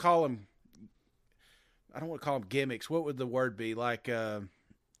 I don't want to call them gimmicks. What would the word be? Like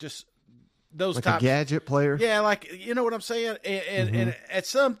just those like types, a gadget player. Yeah, like, you know what I'm saying. And at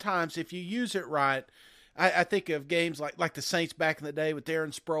sometimes, if you use it right, I think of games like the Saints back in the day with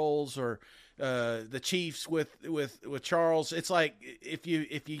Darren Sproles, or the Chiefs with Charles. It's like if you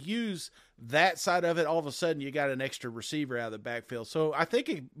use that side of it, all of a sudden you got an extra receiver out of the backfield. So I think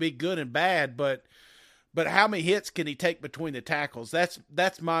it'd be good and bad, but how many hits can he take between the tackles?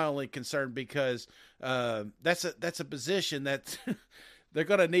 That's my only concern, because that's a position that they're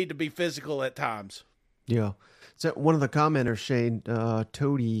going to need to be physical at times. Yeah. So one of the commenters, Shane,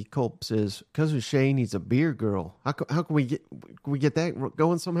 Toady Culp, says, because of Shane, he's a beer girl. How can we get that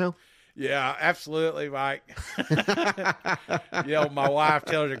going somehow? Yeah, absolutely, Mike. My wife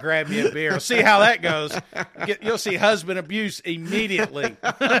tells her to grab me a beer. We'll see how that goes. You'll see husband abuse immediately.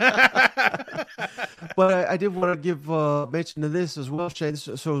 But I did want to give mention to this as well, Shane.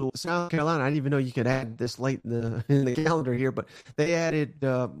 So South Carolina, I didn't even know you could add this late in the calendar here, but they added,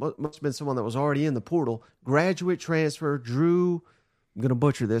 must have been someone that was already in the portal, graduate transfer Drew, I'm going to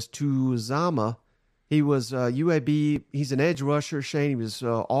butcher this, Tuzama. He was UAB. He's an edge rusher, Shane. He was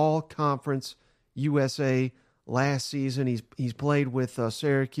all-conference USA last season. He's played with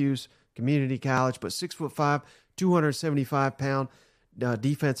Syracuse Community College, but 6'5", 275-pound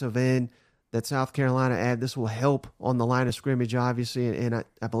defensive end that South Carolina added. This will help on the line of scrimmage, obviously, and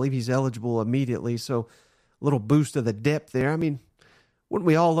I believe he's eligible immediately. So a little boost of the depth there. I mean, wouldn't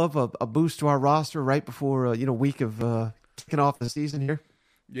we all love a boost to our roster right before week of kicking off the season here?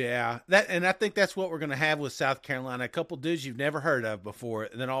 Yeah, and I think that's what we're going to have with South Carolina. A couple dudes you've never heard of before,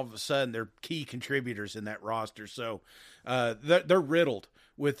 and then all of a sudden they're key contributors in that roster. So they're riddled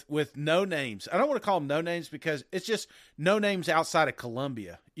with no names. I don't want to call them no names, because it's just no names outside of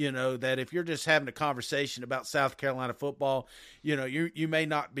Columbia. That if you're just having a conversation about South Carolina football, you may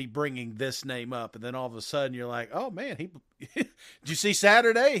not be bringing this name up, and then all of a sudden you're like, oh man, did you see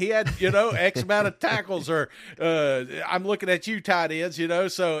Saturday? He had X amount of tackles, or I'm looking at you, tight ends.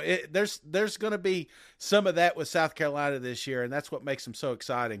 So there's going to be some of that with South Carolina this year, and that's what makes them so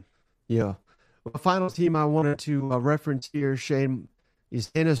exciting. Yeah. The final team I wanted to reference here, Shane,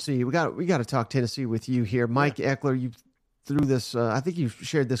 is Tennessee. We got to talk Tennessee with you here. Mike Eckler, you threw this, I think you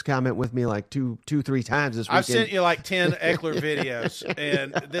shared this comment with me like two, 3 times this weekend. I've sent you like 10 Eckler videos,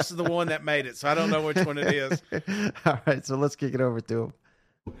 and this is the one that made it, so I don't know which one it is. All right, so let's kick it over to him.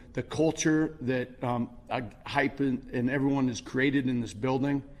 The culture that Hype and everyone has created in this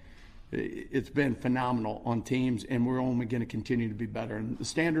building, it's been phenomenal on teams, and we're only going to continue to be better. And the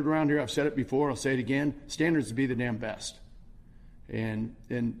standard around here, I've said it before, I'll say it again, standards to be the damn best. And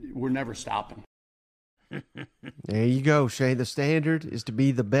we're never stopping. There you go, Shane. The standard is to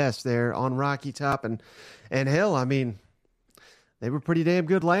be the best there on Rocky Top, and hell, I mean, they were pretty damn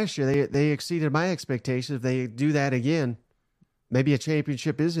good last year. They exceeded my expectations. If they do that again, maybe a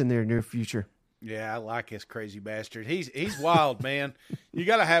championship is in their near future. Yeah, I like this crazy bastard. He's wild, man. You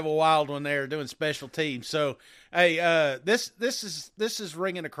got to have a wild one there doing special teams. So, hey, this is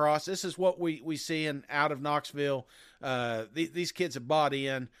ringing across. This is what we seeing out of Knoxville. These kids have bought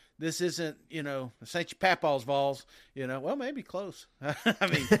in. This isn't, St. Papaw's Vols, well, maybe close. I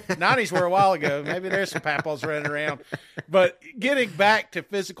mean, 90s were a while ago. Maybe there's some Papaws running around. But getting back to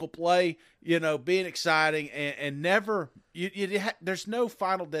physical play, being exciting and never there's no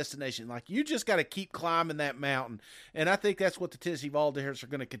final destination. Like, you just got to keep climbing that mountain. And I think that's what the Tennessee Volunteers are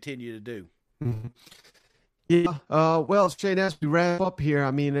going to continue to do. Mm-hmm. Yeah. Well, Shane, as we wrap up here,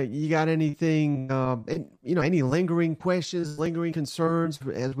 I mean, you got anything, any lingering questions, lingering concerns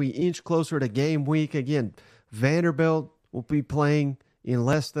as we inch closer to game week? Again, Vanderbilt will be playing in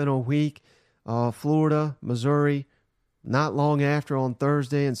less than a week. Florida, Missouri, not long after on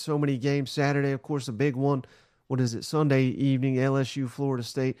Thursday, and so many games Saturday. Of course, the big one, Sunday evening, LSU, Florida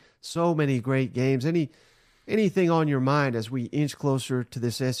State. So many great games. Anything on your mind as we inch closer to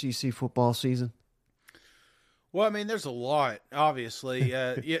this SEC football season? Well, I mean, there's a lot, obviously.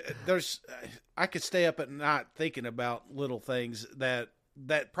 I could stay up at night thinking about little things that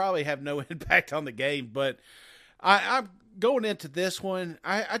probably have no impact on the game. But I'm going into this one.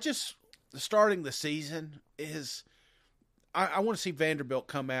 I just starting the season is I want to see Vanderbilt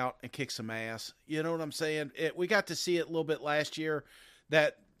come out and kick some ass. You know what I'm saying? We got to see it a little bit last year.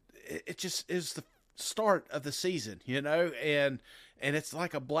 That it just is the start of the season, and it's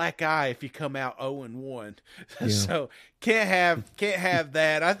like a black eye if you come out 0-1. Yeah. So can't have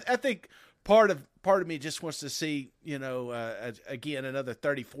that. I think part of me just wants to see, again, another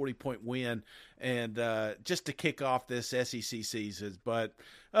 30, 40-point win and just to kick off this SEC season. But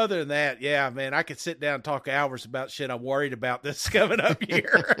other than that, yeah, man, I could sit down and talk hours about shit I'm worried about this coming up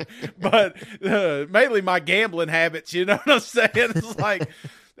here. But mainly my gambling habits, you know what I'm saying? It's like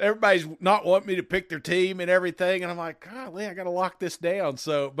everybody's not wanting me to pick their team and everything, and I'm like, golly, I got to lock this down.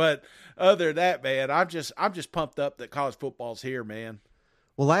 So, but other than that, man, I'm just pumped up that college football's here, man.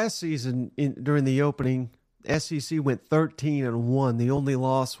 Well, last season during the opening, SEC went 13-1. The only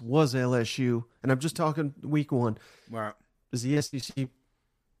loss was LSU, and I'm just talking week one. Right? Does the SEC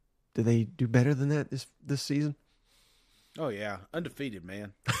do they do better than that this season? Oh, yeah. Undefeated,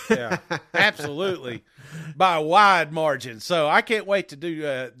 man. Yeah, absolutely. By a wide margin. So I can't wait to do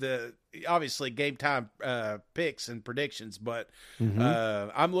the obviously game time picks and predictions, but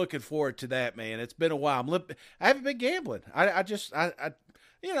I'm looking forward to that, man. It's been a while. I haven't been gambling. I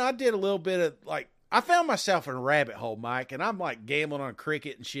did a little bit of I found myself in a rabbit hole, Mike, and I'm like gambling on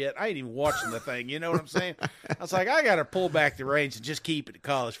cricket and shit. I ain't even watching the thing. You know what I'm saying? I was like, I got to pull back the reins and just keep it to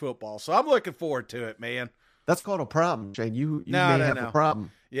college football. So I'm looking forward to it, man. That's called a problem, Shane. You may have a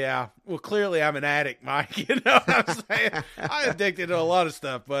problem. Yeah. Well, clearly I'm an addict, Mike. You know what I'm saying? I'm addicted to a lot of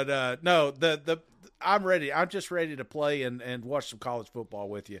stuff, but no, I'm ready. I'm just ready to play and watch some college football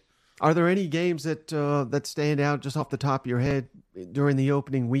with you. Are there any games that stand out just off the top of your head during the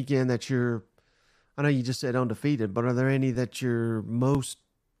opening weekend that I know you just said undefeated, but are there any that you're most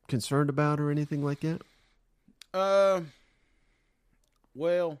concerned about or anything like that?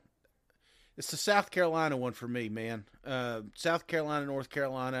 Well, it's the South Carolina one for me, man. South Carolina, North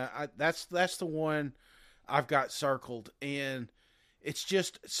Carolina. That's the one I've got circled, and it's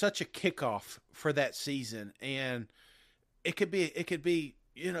just such a kickoff for that season, and it could be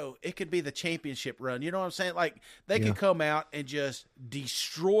the championship run. You know what I'm saying? Like they could come out and just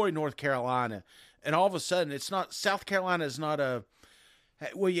destroy North Carolina, and all of a sudden it's not South Carolina is not a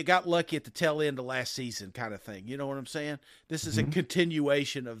you got lucky at the tail end of last season kind of thing. You know what I'm saying? This is a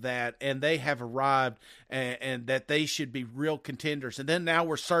continuation of that, and they have arrived, and that they should be real contenders. And then now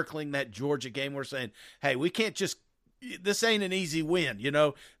we're circling that Georgia game. We're saying, hey, we can't just. This ain't an easy win.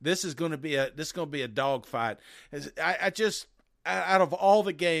 This is going to be a dogfight. I just out of all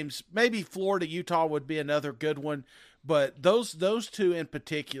the games, maybe Florida Utah would be another good one, but those two in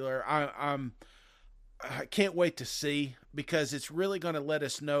particular, I can't wait to see, because it's really going to let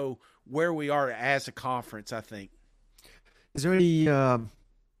us know where we are as a conference, I think. Is there any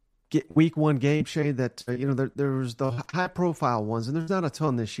week one game, Shane, that, there's the high-profile ones, and there's not a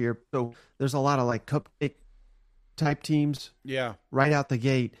ton this year, so there's a lot of, cupcake-type teams right out the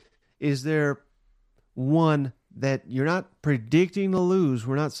gate. Is there one that you're not predicting to lose?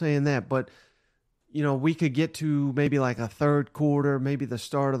 We're not saying that, but we could get to maybe a third quarter, maybe the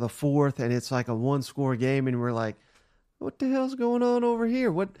start of the fourth, and it's like a one-score game, and we're like, what the hell's going on over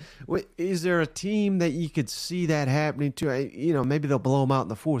here? What is there a team that you could see that happening to? You know, maybe they'll blow them out in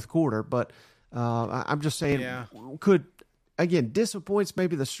the fourth quarter, but I'm just saying, could, again, disappoints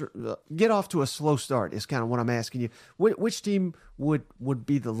maybe get off to a slow start is kind of what I'm asking you. Which team would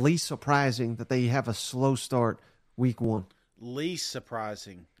be the least surprising that they have a slow start week one? Least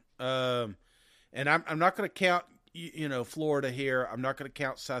surprising. And I'm not going to count, you know, Florida here. I'm not going to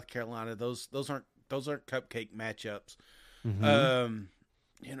count South Carolina. Those aren't cupcake matchups. Mm-hmm.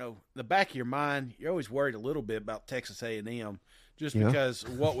 You know, the back of your mind, you're always worried a little bit about Texas A&M just because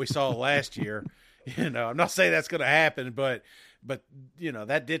of what we saw last year. You know, I'm not saying that's going to happen, but you know,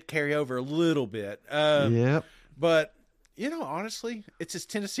 that did carry over a little bit. But you know, honestly, it's this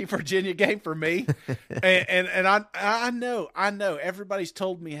Tennessee-Virginia game for me, and I know everybody's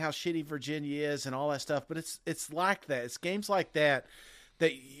told me how shitty Virginia is and all that stuff, but it's like that. It's games like that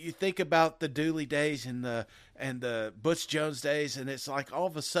you think about the Dooley days and the Butch Jones days, and it's like all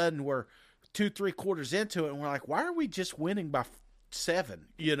of a sudden we're 2-3 quarters into it, and we're like, why are we just winning by 7?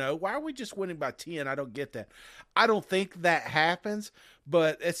 You know, why are we just winning by 10? I don't get that. I don't think that happens,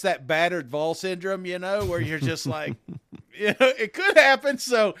 but it's that battered Vol syndrome, you know, where you're just like, you know, it could happen.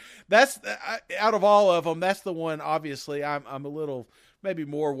 So that's out of all of them, that's the one. Obviously, I'm a little maybe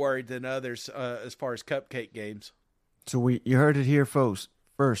more worried than others as far as cupcake games. So you heard it here, folks.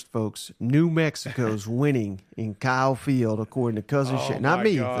 First, folks, New Mexico's winning in Kyle Field, according to Cousin Shane. Not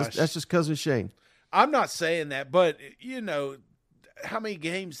me. That's just Cousin Shane. I'm not saying that, but you know, how many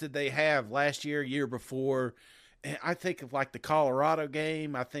games did they have last year before? And I think of like the Colorado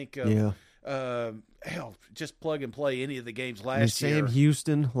game. I think of hell, just plug and play any of the games last year. Sam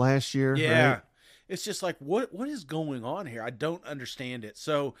Houston last year. Yeah. Right? It's just like, what is going on here? I don't understand it.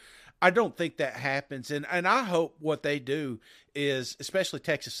 So I don't think that happens. And I hope what they do is, especially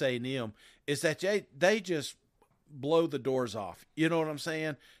Texas A&M, is that they just blow the doors off. You know what I'm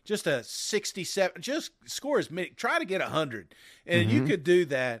saying? Just a 67, just score as many, try to get 100. And you could do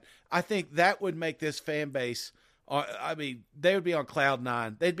that. I think that would make this fan base, I mean, they would be on cloud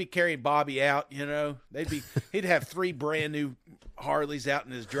 9. They'd be carrying Bobby out, you know. He'd have 3 brand new Harleys out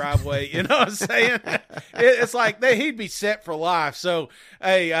in his driveway, you know what I'm saying? It's like he'd be set for life. So,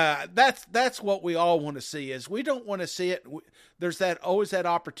 hey, that's what we all want to see. Is we don't want to see it. There's always that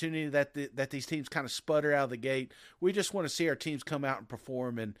opportunity that these teams kind of sputter out of the gate. We just want to see our teams come out and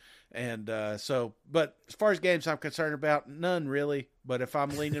perform, and so. But as far as games I'm concerned about, none really. But if I'm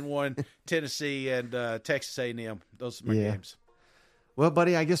leaning one, Tennessee and Texas A&M, those are my games. Well,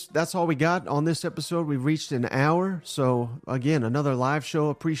 buddy, I guess that's all we got on this episode. We've reached an hour. So, again, another live show.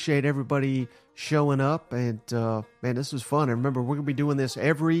 Appreciate everybody showing up. And, man, this was fun. And remember, we're going to be doing this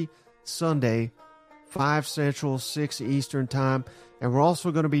every Sunday, 5 Central, 6 Eastern time. And we're also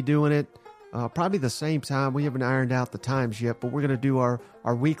going to be doing it probably the same time. We haven't ironed out the times yet, but we're going to do our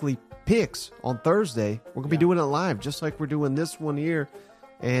weekly picks on Thursday. We're going to be doing it live, just like we're doing this one here.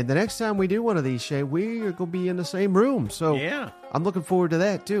 And the next time we do one of these, Shay, we are going to be in the same room. So I'm looking forward to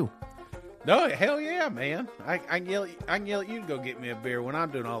that, too. No, hell yeah, man. I can yell at you to go get me a beer when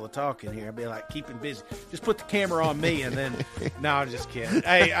I'm doing all the talking here. I'll be like, keep him busy. Just put the camera on me and then, no, I'm just kidding.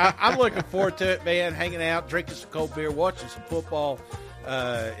 Hey, I'm looking forward to it, man. Hanging out, drinking some cold beer, watching some football.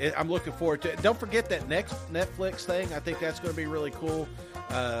 I'm looking forward to it. Don't forget that next Netflix thing. I think that's going to be really cool.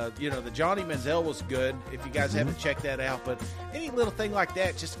 The Johnny Manziel was good, if you guys haven't checked that out. But any little thing like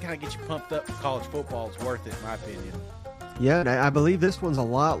that, just to kind of get you pumped up for college football is worth it, in my opinion. Yeah, and I believe this one's a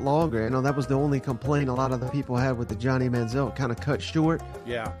lot longer. I know that was the only complaint a lot of the people had with the Johnny Manziel. It kind of cut short.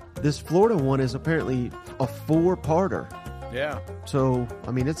 Yeah. This Florida one is apparently a 4-parter. Yeah. So,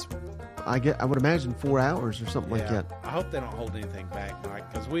 I mean, I would imagine 4 hours or something like that. I hope they don't hold anything back,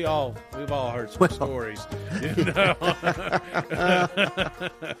 Mike, because we've all heard some stories. You know?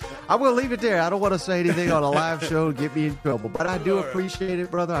 I'm going to leave it there. I don't want to say anything on a live show to get me in trouble, but I do appreciate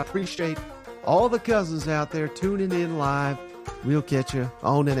it, brother. I appreciate all the cousins out there tuning in live. We'll catch you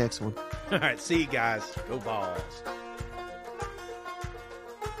on the next one. All right, see you guys. Go Balls.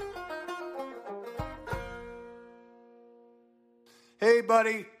 Hey,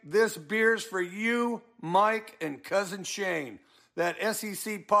 buddy, this beer's for you, Mike, and Cousin Shane. That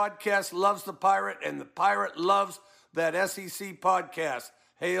SEC podcast loves the Pirate, and the Pirate loves that SEC podcast.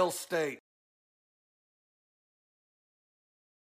 Hail State.